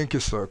belief, I think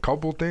it's a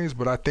couple things,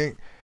 but I think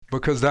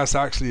because that's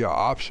actually an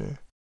option.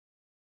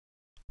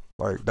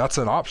 Like, that's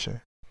an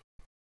option.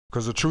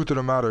 Because the truth of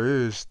the matter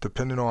is,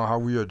 depending on how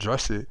we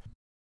address it,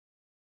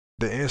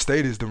 the end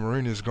state is the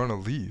Marine is going to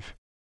leave.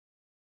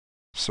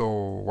 So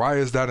why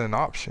is that an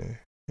option,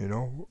 you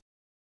know?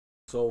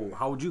 So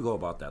how would you go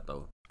about that,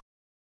 though?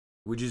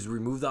 Would you just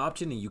remove the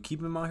option and you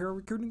keep him out here on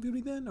recruiting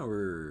duty then,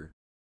 or?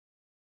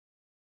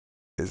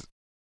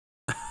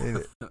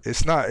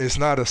 It's not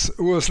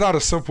a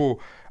simple.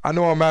 I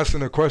know I'm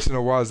asking the question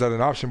of why is that an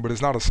option, but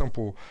it's not a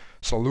simple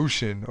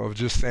solution of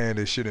just saying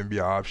it shouldn't be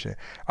an option.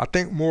 I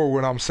think more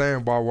what I'm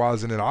saying by why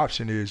isn't an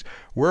option is,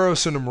 where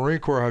else in the Marine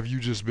Corps have you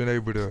just been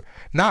able to,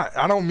 not,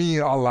 I don't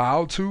mean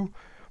allowed to,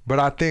 but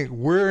I think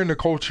where in the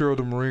culture of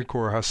the Marine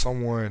Corps has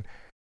someone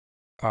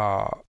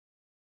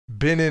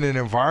been in an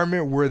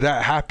environment where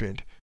that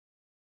happened?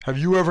 Have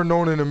you ever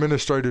known an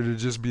administrator to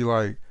just be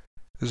like,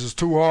 this is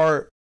too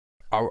hard,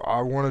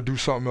 I want to do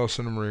something else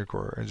in the Marine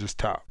Corps, and just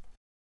tap?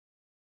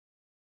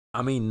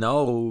 I mean,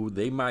 no,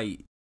 they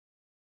might,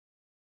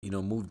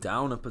 move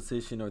down a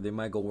position, or they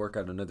might go work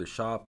at another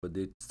shop, but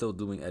they're still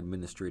doing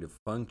administrative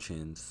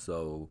functions.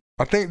 So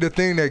I think the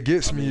thing that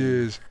gets me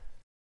is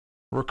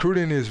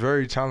recruiting is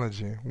very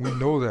challenging. We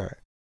know that.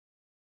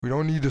 We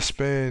don't need to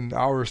spend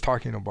hours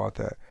talking about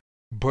that.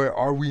 But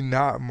are we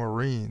not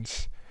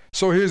Marines?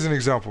 So here's an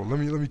example. Let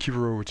me keep it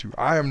real with you.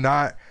 I am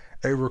not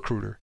a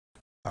recruiter.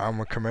 I'm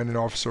a commanding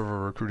officer of a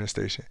recruiting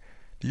station.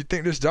 Do you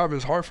think this job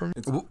is hard for me?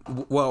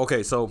 Well,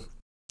 okay, so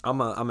I'm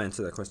gonna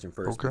answer that question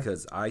first,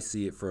 because I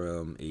see it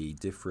from a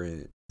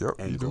different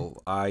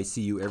angle. I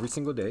see you every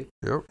single day.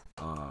 Yep.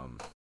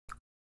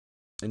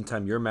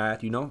 Anytime you're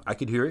mad, I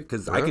could hear it,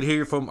 because I could hear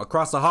you from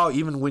across the hall,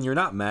 even when you're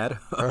not mad.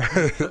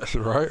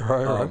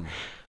 Right.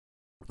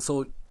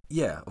 So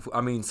yeah,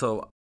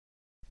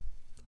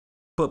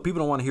 but people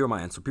don't want to hear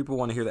my answer. People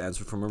want to hear the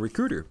answer from a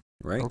recruiter,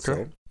 right?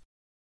 Okay.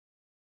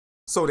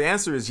 So the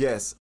answer is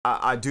yes,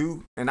 I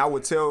do, and I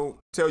would tell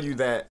you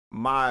that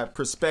my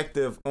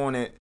perspective on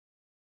it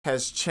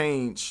has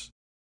changed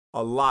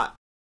a lot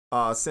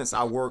since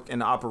I work in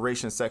the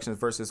operations sections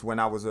versus when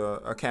I was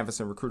a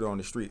canvassing recruiter on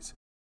the streets.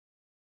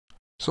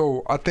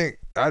 So I think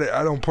I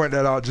don't point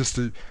that out just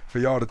for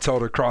y'all to tell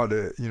the crowd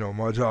that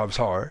my job's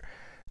hard.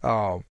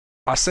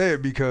 I say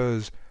it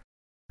because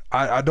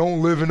I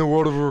don't live in the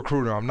world of a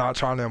recruiter. I'm not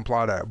trying to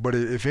imply that. But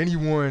if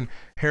anyone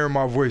hearing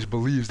my voice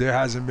believes there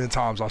hasn't been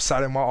times I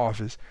sat in my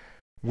office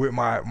with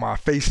my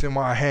face in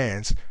my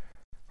hands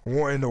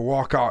wanting to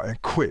walk out and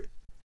quit,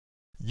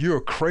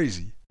 you're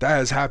crazy. That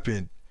has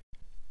happened.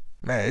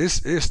 Man,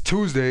 it's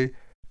Tuesday,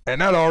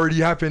 and that already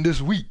happened this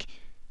week.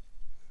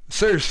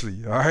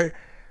 Seriously, all right?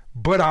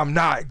 But I'm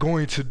not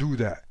going to do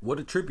that. What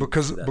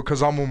attributes to that?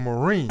 Because I'm a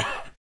Marine.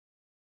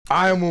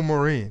 I am a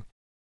Marine.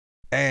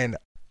 And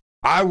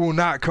I will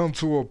not come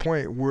to a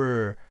point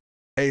where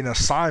an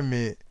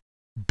assignment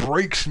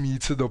breaks me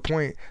to the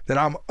point that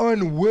I'm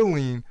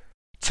unwilling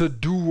to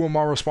do what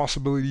my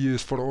responsibility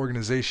is for the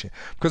organization.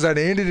 Because at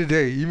the end of the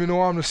day, even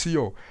though I'm the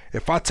CEO,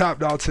 if I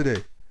tapped out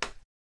today,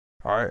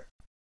 all right,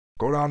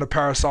 go down to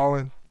Paris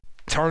Island,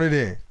 turn it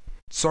in.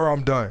 Sir,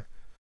 I'm done.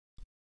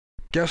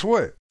 Guess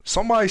what?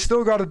 Somebody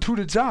still got to do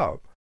the job.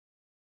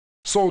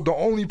 So the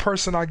only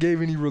person I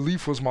gave any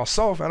relief was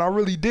myself, and I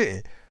really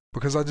didn't,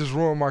 because I just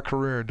ruined my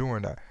career in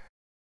doing that.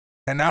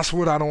 And that's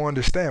what I don't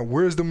understand.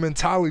 Where's the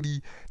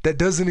mentality that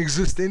doesn't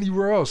exist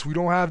anywhere else? We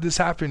don't have this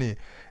happening,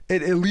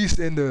 at least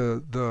in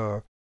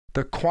the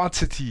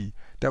quantity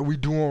that we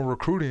do on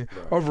recruiting,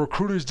 of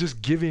recruiters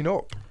just giving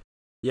up.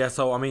 Yeah,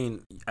 so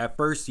at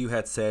first you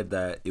had said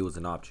that it was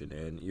an option,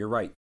 and you're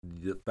right.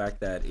 The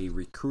fact that a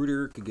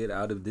recruiter could get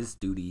out of this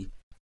duty,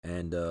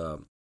 and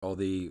all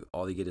they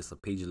get is a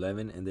page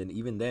 11, and then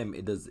even them,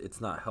 it's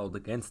not held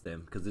against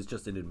them, because it's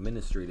just an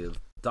administrative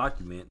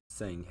document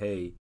saying,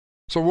 hey.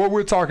 So what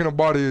we're talking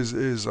about is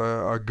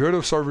a good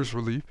of service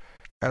relief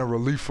and a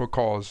relief for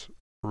cause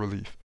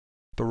relief.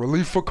 The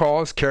relief for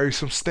cause carries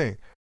some sting.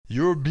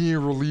 You're being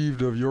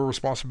relieved of your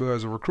responsibility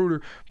as a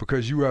recruiter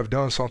because you have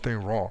done something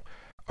wrong.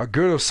 A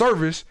good of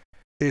service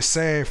is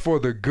saying for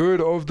the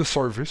good of the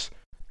service,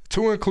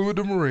 to include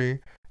the Marine,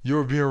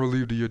 you're being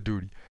relieved of your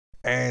duty.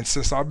 And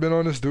since I've been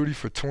on this duty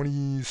for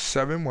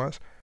 27 months,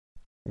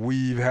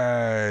 we've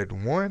had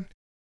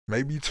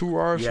maybe 2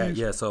 RFCs.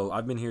 Yeah. So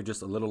I've been here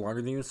just a little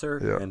longer than you, sir.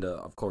 Yeah. And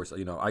of course,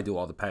 I do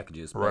all the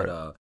packages. But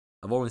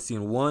I've only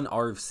seen 1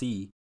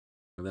 RFC,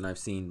 and then I've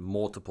seen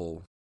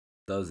multiple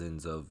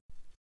dozens of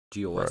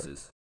GOSs. Right.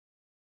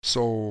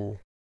 So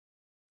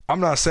I'm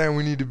not saying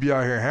we need to be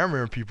out here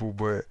hammering people,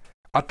 but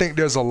I think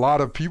there's a lot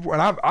of people,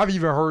 and I've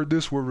even heard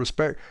this with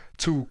respect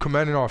to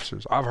commanding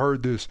officers. I've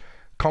heard this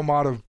come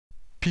out of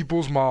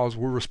people's mouths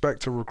with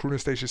respect to recruiting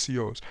station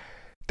COs,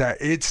 that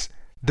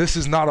this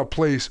is not a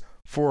place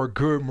for a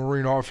good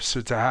Marine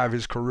officer to have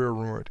his career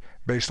ruined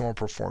based on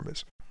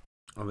performance.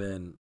 I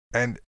mean,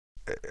 and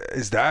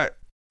is that,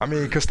 I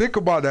mean, because think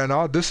about that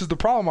now. This is the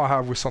problem I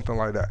have with something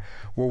like that.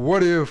 Well,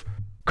 what if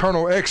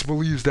Colonel X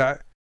believes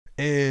that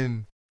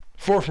in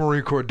 4th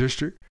Marine Corps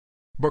District,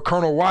 but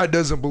Colonel Y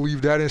doesn't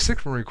believe that in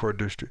 6th Marine Corps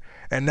District?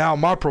 And now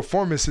my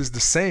performance is the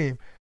same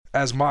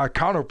as my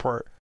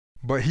counterpart,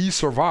 but he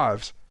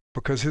survives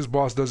because his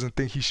boss doesn't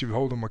think he should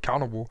hold him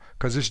accountable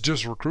because it's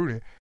just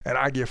recruiting, and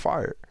I get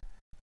fired.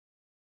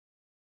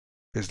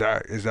 Is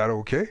that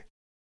okay?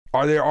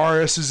 Are there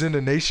RSs in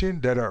the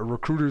nation that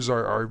recruiters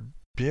are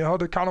being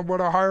held accountable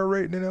at a higher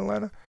rate than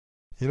Atlanta?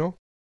 You know?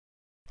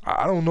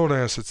 I don't know the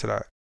answer to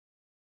that.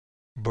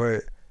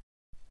 But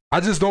I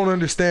just don't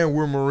understand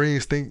where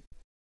Marines think.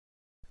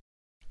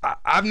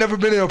 I've never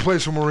been in a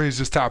place where Marines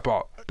just tap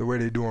out the way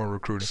they do on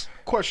recruiting.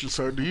 Question,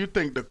 sir. Do you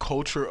think the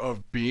culture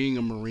of being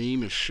a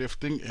Marine is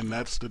shifting, and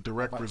that's the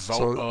direct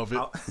result of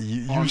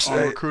it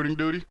on recruiting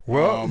duty?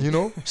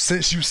 Well,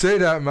 since you say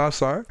that, man,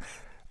 sorry,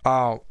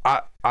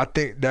 I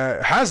think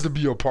that has to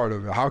be a part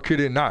of it. How could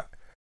it not?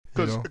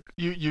 Because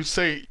you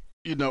say,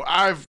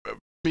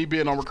 me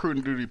being on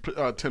recruiting duty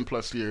 10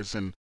 plus years,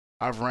 and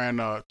I've ran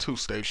 2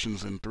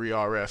 stations and 3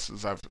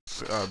 RSs.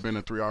 I've been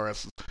in 3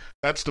 RSs.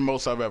 That's the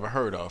most I've ever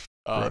heard of.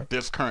 Right.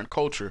 This current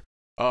culture.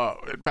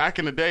 Back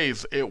in the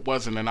days, it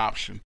wasn't an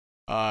option.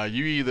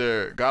 You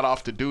either got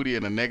off the duty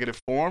in a negative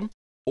form,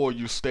 or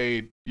you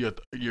stayed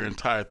your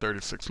entire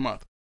 36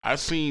 months. I've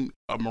seen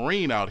a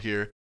Marine out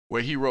here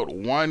where he wrote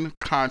 1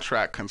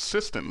 contract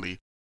consistently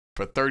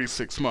for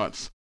 36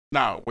 months.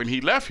 Now, when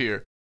he left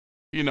here,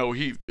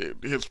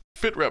 his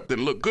fit rep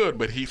didn't look good,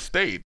 but he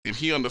stayed, and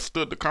he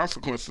understood the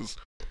consequences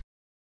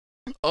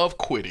of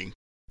quitting.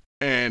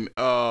 And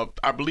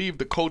I believe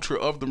the culture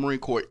of the Marine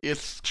Corps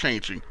is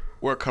changing,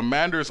 where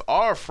commanders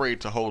are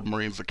afraid to hold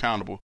Marines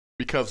accountable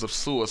because of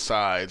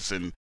suicides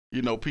and,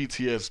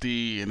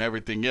 PTSD and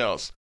everything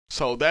else.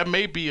 So that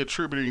may be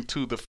attributing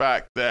to the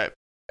fact that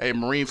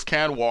Marines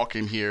can walk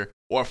in here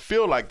or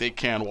feel like they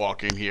can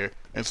walk in here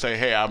and say,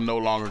 hey, I'm no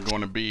longer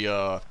going to be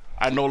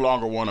I no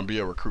longer want to be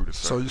a recruiter,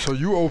 sir. So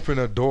you open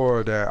a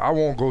door that I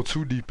won't go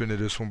too deep into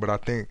this one, but I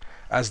think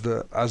as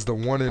the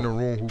one in the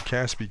room who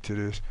can speak to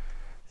this,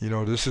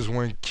 this is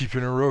when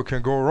keeping it real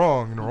can go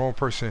wrong, and the wrong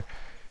person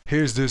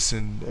hears this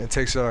and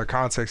takes it out of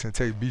context and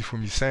take beef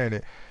with me saying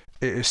it.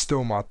 It's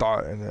still my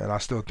thought, and I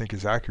still think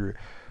it's accurate.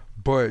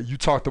 But you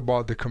talked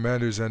about the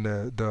commanders and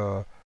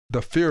the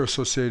fear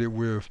associated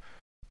with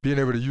being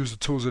able to use the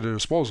tools at their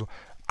disposal.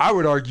 I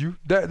would argue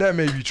that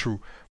may be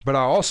true, but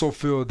I also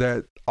feel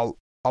that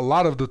a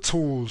lot of the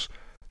tools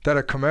that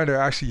a commander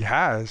actually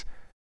has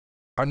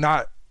are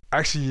not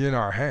actually in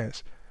our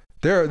hands.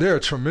 There are a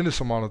tremendous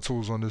amount of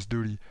tools on this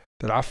duty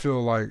that I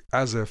feel like,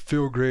 as a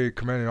field grade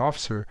commanding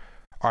officer,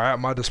 are at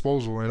my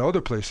disposal in other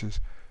places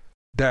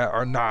that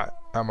are not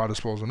at my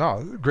disposal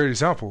now. Great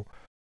example.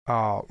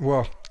 I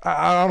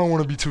don't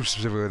want to be too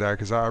specific with that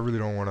because I really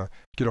don't want to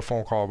get a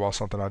phone call about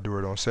something I do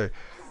or don't say.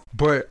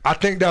 But I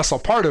think that's a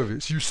part of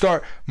it. So you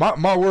start,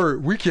 my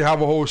word, we can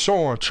have a whole show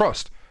on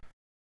trust.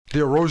 The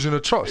erosion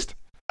of trust.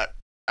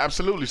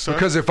 Absolutely, sir.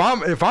 Because if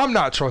I'm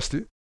not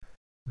trusted,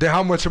 then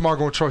how much am I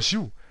going to trust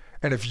you?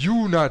 And if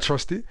you not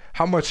trusted,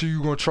 how much are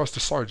you going to trust the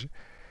sergeant?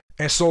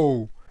 And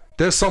so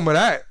there's some of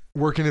that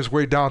working its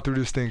way down through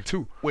this thing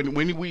too. When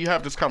we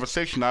have this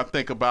conversation, I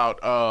think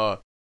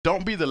about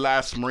don't be the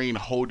last Marine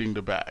holding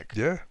the bag.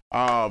 Yeah.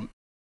 I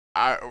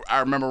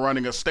remember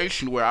running a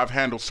station where I've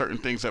handled certain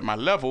things at my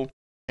level,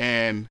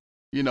 and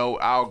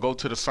I'll go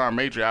to the sergeant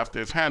major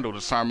after it's handled.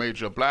 The sergeant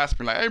major will blast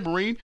me like, "Hey,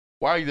 Marine,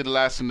 why are you the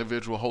last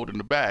individual holding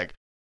the bag?"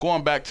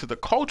 Going back to the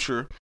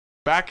culture,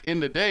 back in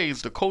the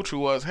days, the culture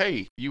was,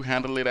 hey, you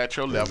handle it at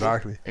your level,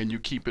 exactly, and you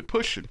keep it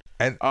pushing.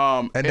 And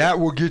that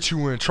will get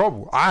you in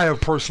trouble. I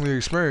have personally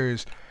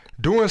experienced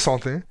doing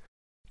something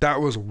that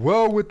was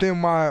well within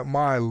my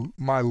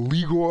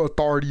legal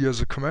authority as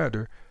a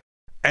commander,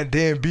 and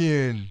then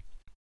being,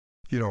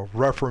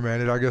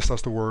 reprimanded, I guess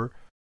that's the word,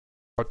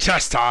 or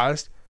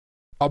chastised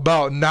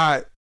about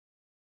not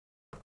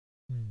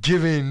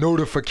giving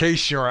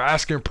notification or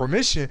asking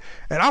permission.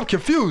 And I'm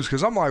confused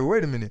because I'm like,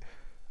 wait a minute,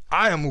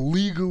 I am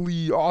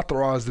legally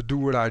authorized to do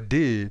what I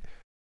did.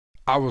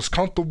 I was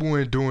comfortable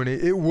in doing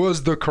it. It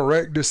was the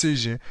correct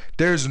decision.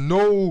 There's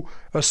no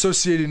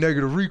associated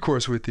negative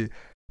recourse with it.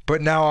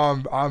 But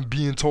now I'm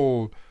being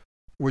told,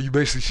 well, you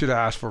basically should have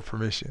asked for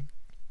permission.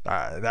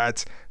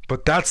 That's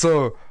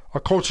a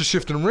culture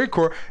shift in the Marine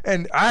Corps.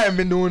 And I haven't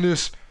been doing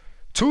this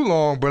too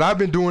long, but I've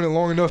been doing it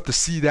long enough to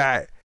see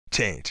that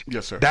change.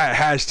 Yes, sir. That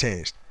has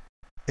changed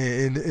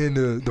in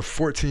the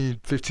 14,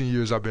 15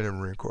 years I've been in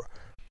the Marine Corps.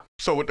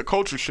 So with the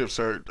culture shift,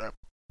 sir,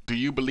 do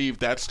you believe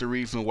that's the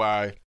reason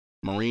why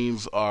do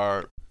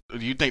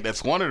you think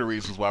that's one of the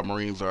reasons why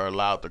Marines are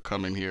allowed to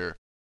come in here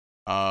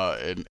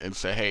and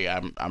say, hey,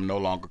 I'm no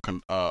longer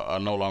I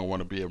no longer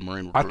want to be a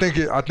Marine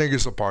recruiter? I think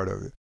it's a part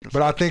of it,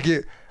 but I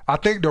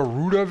think the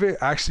root of it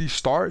actually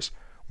starts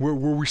where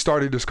we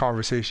started this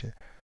conversation.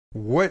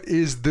 What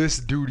is this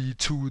duty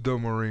to the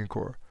Marine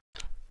Corps?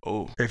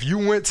 Oh, if you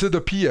went to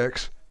the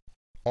PX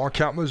on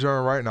Camp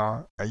Lejeune right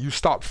now and you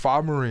stopped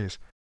 5 Marines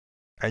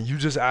and you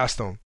just asked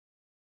them,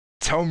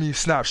 tell me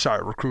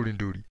snapshot recruiting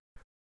duty,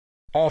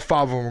 all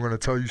 5 of them are going to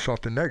tell you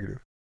something negative.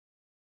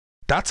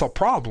 That's a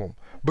problem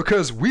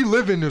because we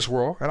live in this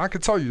world, and I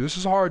can tell you this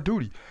is hard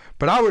duty,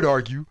 but I would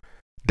argue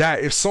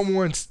that if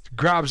someone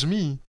grabs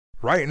me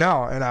right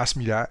now and asks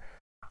me that,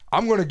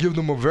 I'm going to give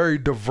them a very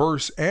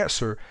diverse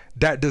answer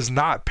that does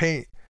not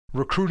paint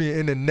recruiting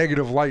in the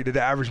negative light that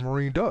the average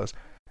Marine does.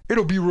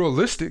 It'll be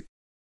realistic,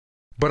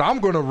 but I'm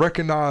going to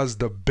recognize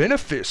the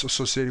benefits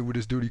associated with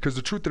this duty because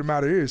the truth of the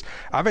matter is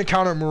I've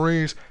encountered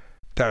Marines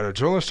that are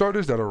drill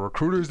instructors, that are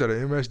recruiters, that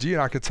are MSG,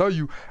 and I can tell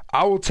you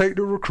I will take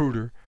the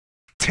recruiter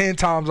 10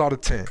 times out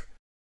of 10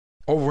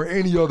 over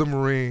any other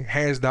Marine,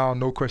 hands down,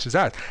 no questions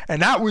asked.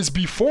 And that was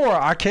before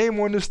I came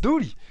on this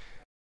duty.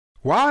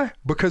 Why?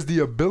 Because the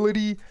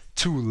ability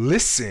to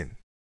listen,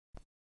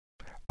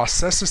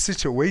 assess a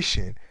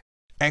situation,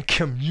 and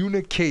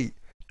communicate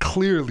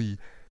clearly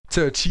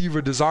to achieve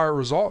a desired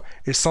result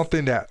is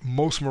something that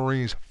most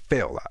Marines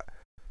fail at.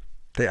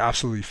 They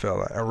absolutely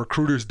fail at. And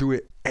recruiters do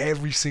it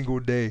every single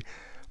day,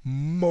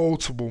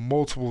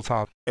 multiple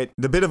times.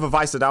 The bit of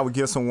advice that I would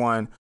give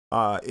someone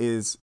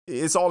is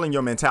it's all in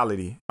your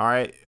mentality. All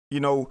right. You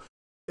know,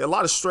 a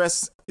lot of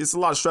stress. It's a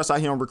lot of stress out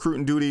here on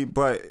recruiting duty,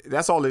 but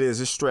that's all it is.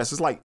 It's stress.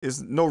 It's like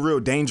it's no real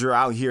danger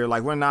out here.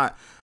 Like we're not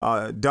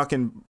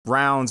ducking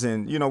rounds,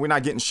 and you know we're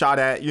not getting shot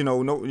at. You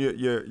know, no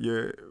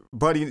your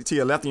buddy to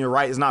your left and your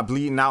right is not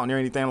bleeding out or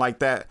anything like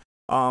that.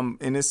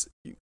 And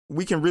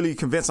we can really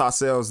convince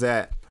ourselves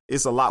that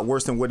it's a lot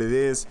worse than what it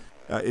is.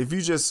 If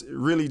you just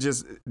really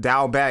just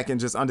dial back and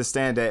just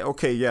understand that,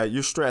 okay, yeah,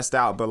 you're stressed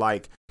out, but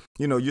like,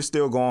 you know, you're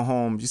still going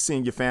home. You're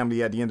seeing your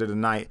family at the end of the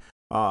night.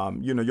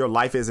 You know, your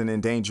life isn't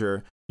in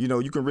danger. You know,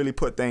 you can really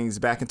put things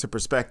back into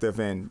perspective,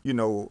 and you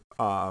know,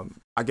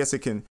 I guess it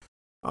can,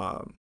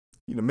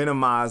 you know,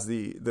 minimize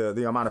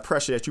the amount of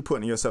pressure that you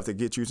put on yourself to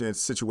get you to a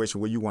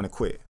situation where you want to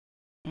quit.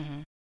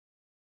 Mm-hmm.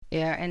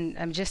 Yeah,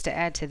 and just to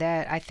add to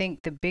that, I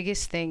think the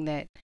biggest thing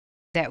that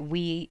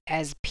we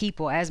as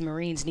people, as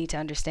Marines, need to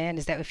understand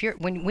is that if you're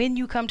when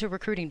you come to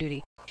recruiting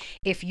duty,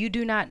 if you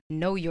do not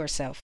know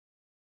yourself,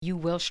 you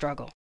will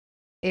struggle.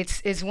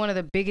 It's one of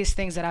the biggest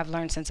things that I've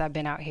learned since I've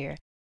been out here.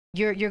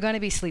 You're going to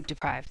be sleep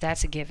deprived.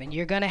 That's a given.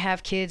 You're going to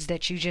have kids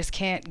that you just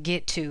can't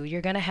get to.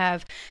 You're going to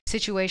have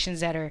situations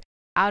that are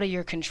out of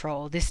your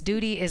control. This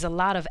duty is a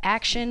lot of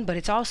action, but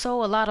it's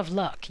also a lot of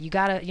luck. You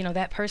gotta, you know,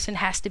 that person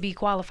has to be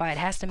qualified,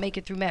 has to make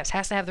it through MEPS,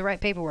 has to have the right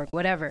paperwork,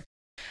 whatever.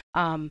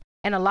 And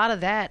a lot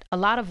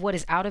of what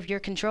is out of your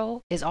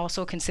control is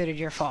also considered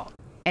your fault.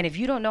 And if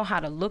you don't know how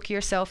to look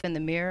yourself in the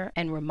mirror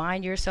and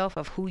remind yourself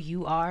of who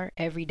you are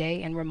every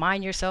day, and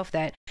remind yourself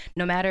that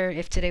no matter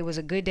if today was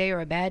a good day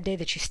or a bad day,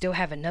 that you still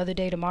have another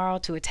day tomorrow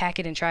to attack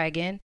it and try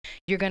again,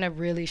 you're going to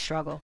really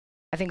struggle.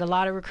 I think a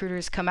lot of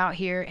recruiters come out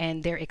here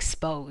and they're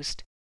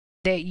exposed.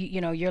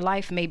 You know, your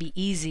life may be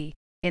easy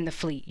in the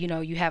fleet. You know,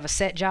 you have a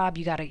set job,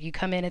 you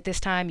come in at this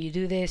time, you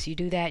do this, you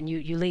do that, and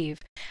you leave.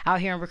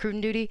 Out here on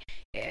recruiting duty,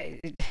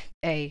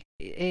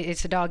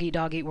 it's a dog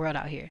eat world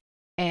out here.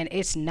 And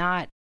it's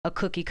not a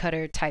cookie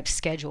cutter type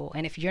schedule.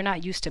 And if you're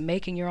not used to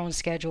making your own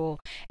schedule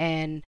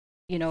and,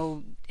 you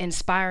know,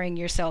 inspiring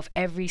yourself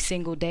every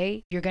single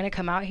day, you're going to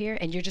come out here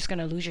and you're just going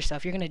to lose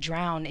yourself. You're going to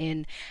drown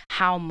in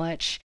how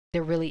much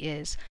there really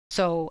is.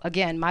 So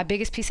again, my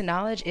biggest piece of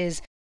knowledge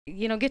is,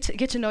 you know, get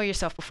to know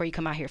yourself before you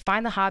come out here.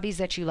 Find the hobbies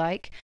that you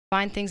like,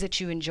 find things that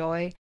you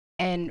enjoy,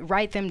 and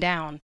write them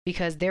down,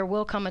 because there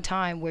will come a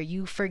time where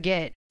you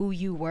forget who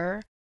you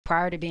were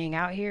prior to being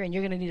out here, and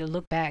you're going to need to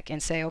look back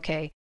and say,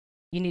 okay,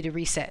 you need to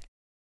reset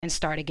and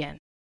start again,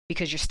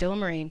 because you're still a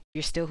Marine,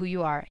 you're still who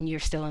you are, and you're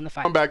still in the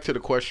fight. Come back to the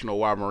question of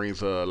why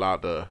Marines are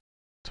allowed to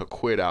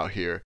quit out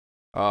here.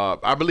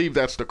 I believe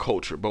that's the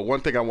culture, but one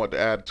thing I want to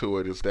add to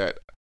it is that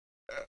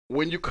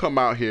when you come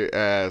out here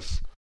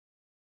as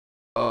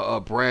a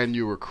brand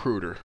new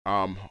recruiter,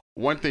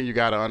 one thing you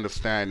got to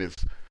understand is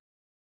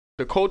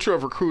the culture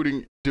of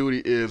recruiting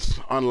duty is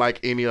unlike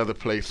any other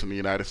place in the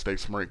United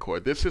States Marine Corps.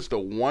 This is the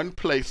one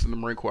place in the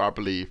Marine Corps, I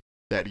believe,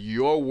 that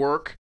your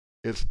work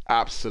is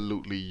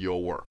absolutely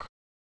your work.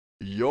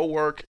 Your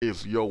work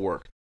is your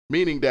work.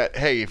 Meaning that,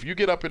 hey, if you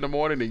get up in the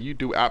morning and you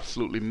do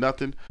absolutely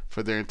nothing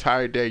for the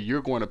entire day,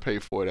 you're going to pay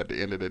for it at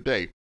the end of the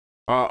day.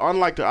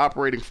 Unlike the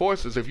operating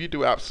forces, if you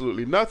do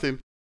absolutely nothing,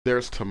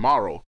 there's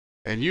tomorrow.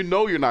 And you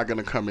know you're not going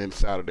to come in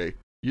Saturday.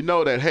 You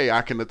know that, hey,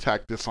 I can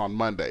attack this on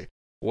Monday.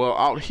 Well,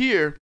 out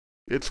here,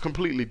 it's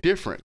completely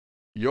different.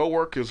 Your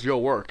work is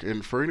your work.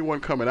 And for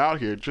anyone coming out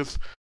here, just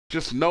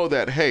know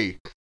that, hey,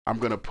 I'm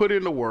going to put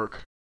in the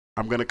work.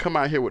 I'm going to come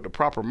out here with the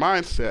proper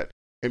mindset,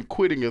 and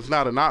quitting is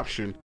not an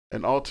option.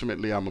 And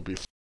ultimately, I'm going to be...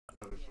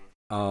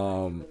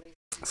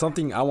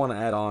 Something I want to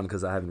add on,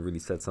 because I haven't really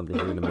said something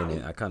here in a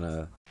minute. I kind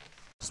of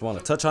Just want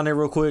to touch on it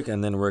real quick,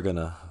 and then we're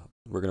gonna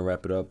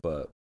wrap it up.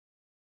 But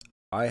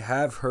I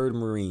have heard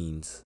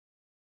Marines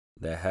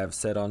that have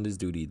said on this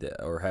duty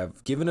that, or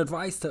have given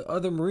advice to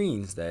other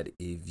Marines that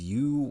if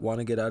you want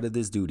to get out of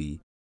this duty,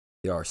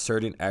 there are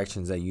certain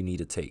actions that you need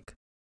to take.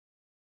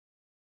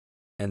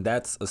 And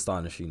that's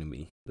astonishing to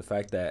me. The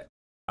fact that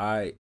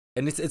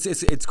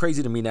it's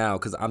crazy to me now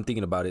because I'm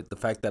thinking about it. The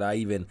fact that I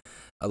even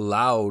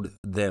allowed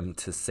them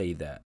to say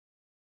that.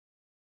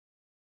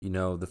 You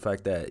know, the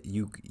fact that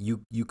you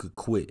could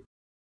quit.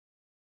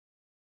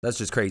 That's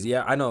just crazy.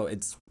 Yeah, I know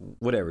it's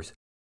whatever.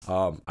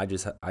 I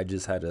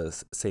just had to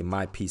say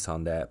my piece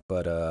on that,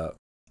 but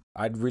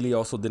I really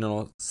also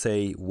didn't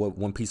say what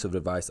one piece of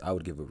advice I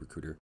would give a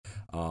recruiter.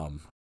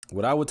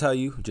 What I would tell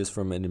you, just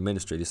from an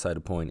administrative side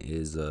of the point,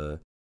 is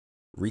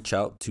reach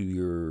out to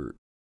your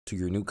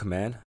new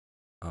command.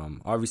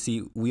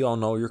 Obviously, we all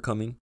know you're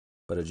coming,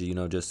 but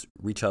just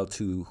reach out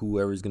to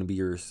whoever is going to be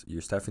your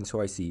staffing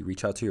CYC.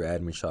 Reach out to your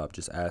admin shop.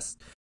 Just ask,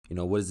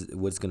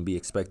 what's going to be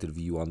expected of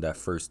you on that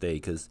first day,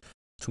 because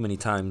too many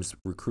times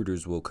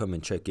recruiters will come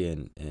and check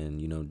in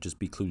and just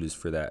be clueless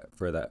for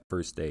that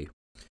first day.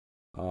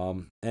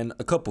 And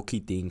a couple key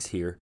things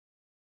here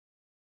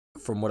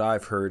from what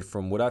I've heard,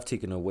 from what I've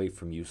taken away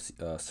from you,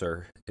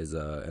 sir, is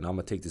and I'm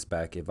gonna take this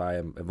back. If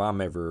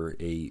I'm ever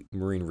a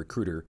Marine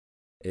recruiter,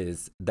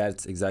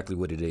 that's exactly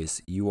what it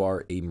is. You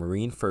are a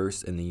Marine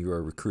first, and then you're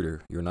a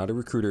recruiter. You're not a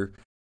recruiter,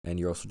 and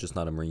you're also just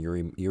not a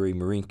Marine. You're a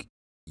Marine.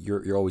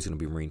 You're always gonna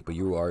be a Marine, but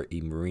you are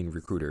a Marine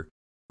recruiter.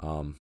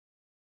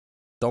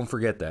 Don't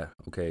forget that,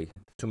 okay?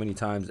 Too many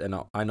times, and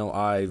I know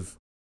I've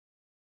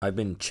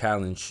been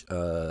challenged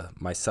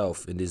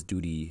myself in this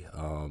duty.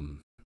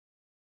 And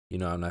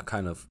I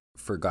kind of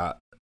forgotten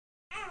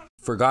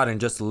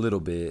just a little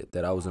bit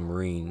that I was a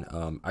Marine.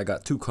 I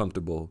got too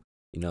comfortable,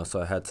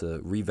 so I had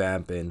to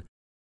revamp and,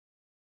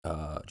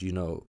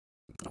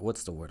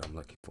 what's the word I'm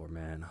looking for,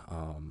 man?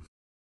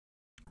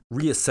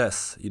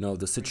 Reassess,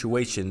 the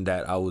situation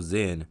that I was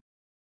in.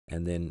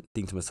 And then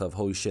think to myself,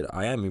 holy shit,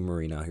 I am a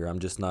Marine out here. I'm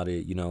just not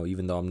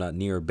even though I'm not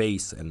near a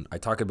base. And I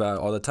talk about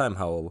it all the time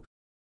how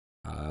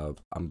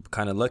I'm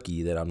kind of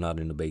lucky that I'm not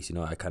in the base.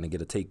 I kind of get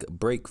to take a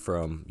break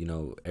from,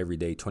 every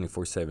day,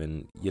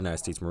 24/7 United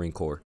States Marine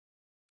Corps.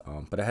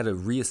 But I had to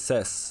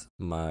reassess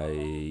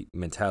my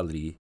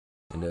mentality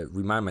and to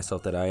remind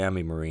myself that I am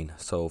a Marine.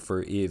 So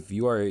if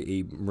you are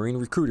a Marine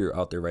recruiter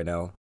out there right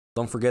now,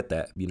 don't forget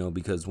that,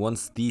 because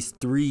once these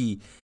 3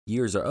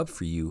 years are up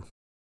for you,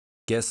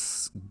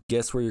 guess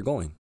where you're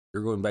going?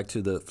 You're going back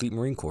to the Fleet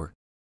Marine Corps.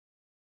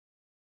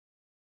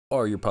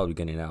 Or you're probably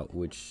getting out,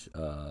 which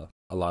not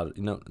a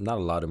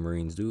lot of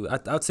Marines do.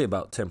 I'd say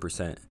about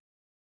 10%.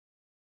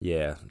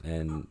 Yeah,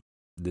 and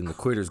then the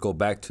quitters go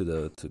back to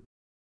the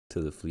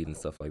fleet and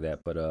stuff like that.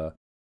 But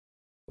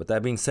with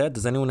that being said,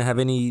 does anyone have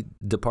any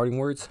departing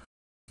words?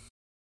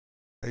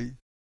 Hey,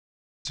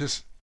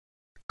 just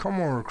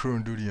come on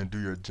recruiting duty and do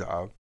your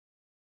job.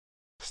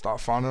 Stop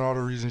finding all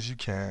the reasons you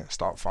can't.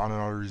 Stop finding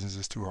all the reasons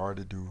it's too hard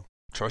to do.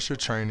 Trust your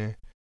training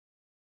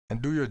and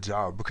do your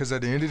job, because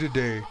at the end of the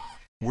day,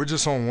 we're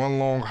just on one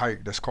long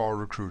hike that's called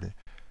recruiting.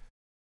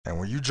 And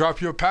when you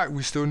drop your pack,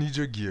 we still need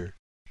your gear.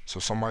 So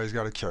somebody's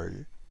got to carry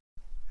it.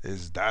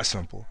 It's that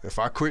simple. If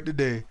I quit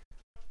today,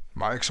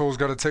 my XO's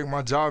got to take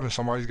my job and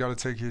somebody's got to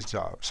take his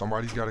job.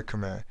 Somebody's got to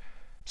command.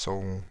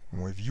 So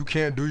if you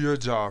can't do your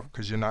job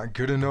because you're not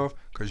good enough,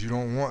 because you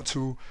don't want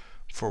to,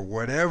 for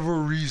whatever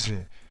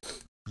reason,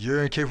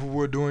 you're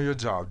incapable of doing your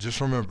job,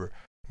 just remember,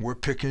 we're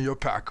picking your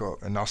pack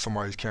up and now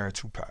somebody's carrying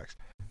 2 packs.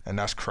 And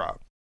that's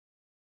crap.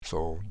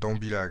 So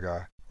don't be that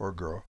guy or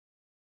girl.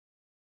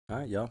 All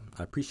right, y'all.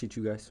 I appreciate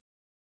you guys.